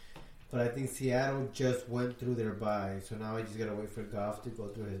 But I think Seattle just went through their bye, so now I just gotta wait for Goff to go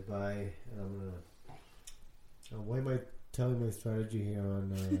through his bye, and I'm gonna. Why am I telling my strategy here on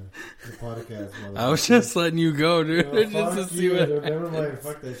the podcast? I was just letting you go, dude. Oh, just to fuck see you, what. dude. Never mind.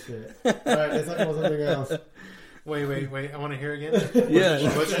 Fuck that shit. All right, let's talk about something else. Wait. I want to hear again. Yeah,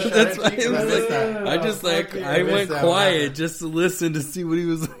 What's your that's why strategy? I was I missed like, that. I just like Fuck you. I missed went that quiet one. just to listen to see what he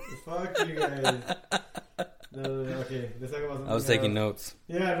was. Fuck you guys. No, okay. Let's talk about something I was taking else. notes.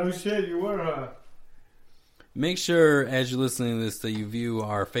 Yeah, no shit. You were, huh? Make sure as you're listening to this that you view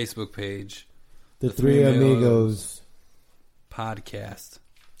our Facebook page, The Three Three Amigos. Amigos. podcast.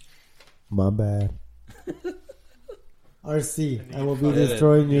 My bad. RC, I will be Fuck it.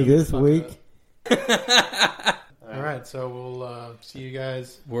 destroying you this Fuck week. All right, so we'll see you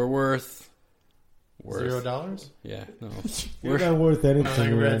guys. We're worth $0. Yeah, no. You're We're, not worth I anything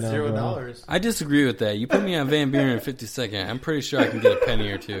think we're right at now, bro. $0. I disagree with that. You put me on Van Buren in 52nd. I'm pretty sure I can get a penny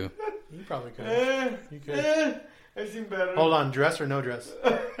or two. You probably could. Eh, You could. I've seen better. Hold on, dress or no dress?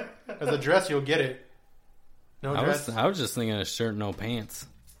 As a dress, you'll get it. No dress. I was just thinking a shirt, no pants.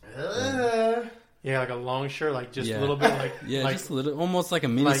 Yeah, like a long shirt, like just Yeah. a little bit, like Yeah, like, just a little, almost like a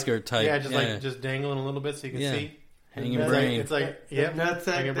like- miniskirt type. Yeah, just dangling a little bit so you can Yeah. see. hanging It's brain. It's like yep,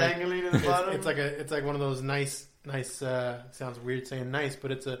 Nutsack hanging brain. dangling in the bottom. It's like one of those nice. Sounds weird saying nice,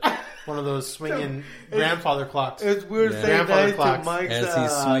 but it's one of those swinging grandfather clocks. It's weird Yeah. saying Grandfather that to clocks. Mike's. As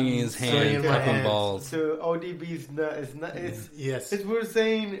he's swinging his hand, swinging my fucking hands. balls. To ODB's nut. It's not. Yes, It's weird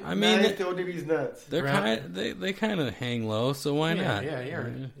saying. I mean, nice to ODB's nuts. They're Round- they kind of hang low, so why Yeah, not? yeah,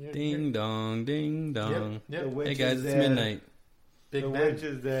 you're- Ding dong, ding dong. Yep. The witch Hey guys, is it's dead. midnight. Big the Ben. witch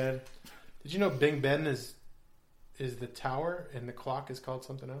is dead. Did you know Big Ben is the tower and the clock is called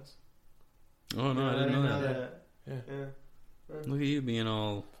something else? Oh no, I didn't know that. Yeah. Look at you being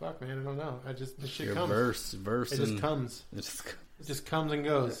all Fuck, man, I don't know. The shit your comes. verse, It just and comes. it just- It just comes and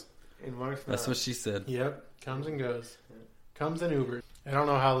goes. In Mark's that's mouth. what she said. Yep, comes and goes. Comes and Uber. I don't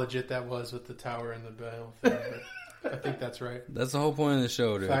know how legit that was with the tower and the bell thing, but I think that's right. That's the whole point of the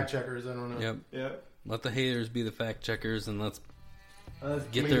show, dude. Fact checkers, I don't know. Yep. Yep. Let the haters be the fact checkers, and let's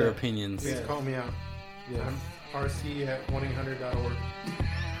get Please, their opinions. Please Yeah. call me out. Yeah. I'm rc@1800.org.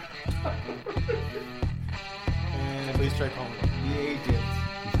 And Please try calling me. the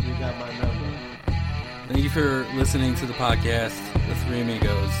agent. You got my number. Thank you for listening to the podcast, The Three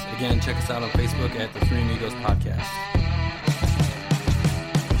Amigos. Again, check us out on Facebook at The Three Amigos Podcast.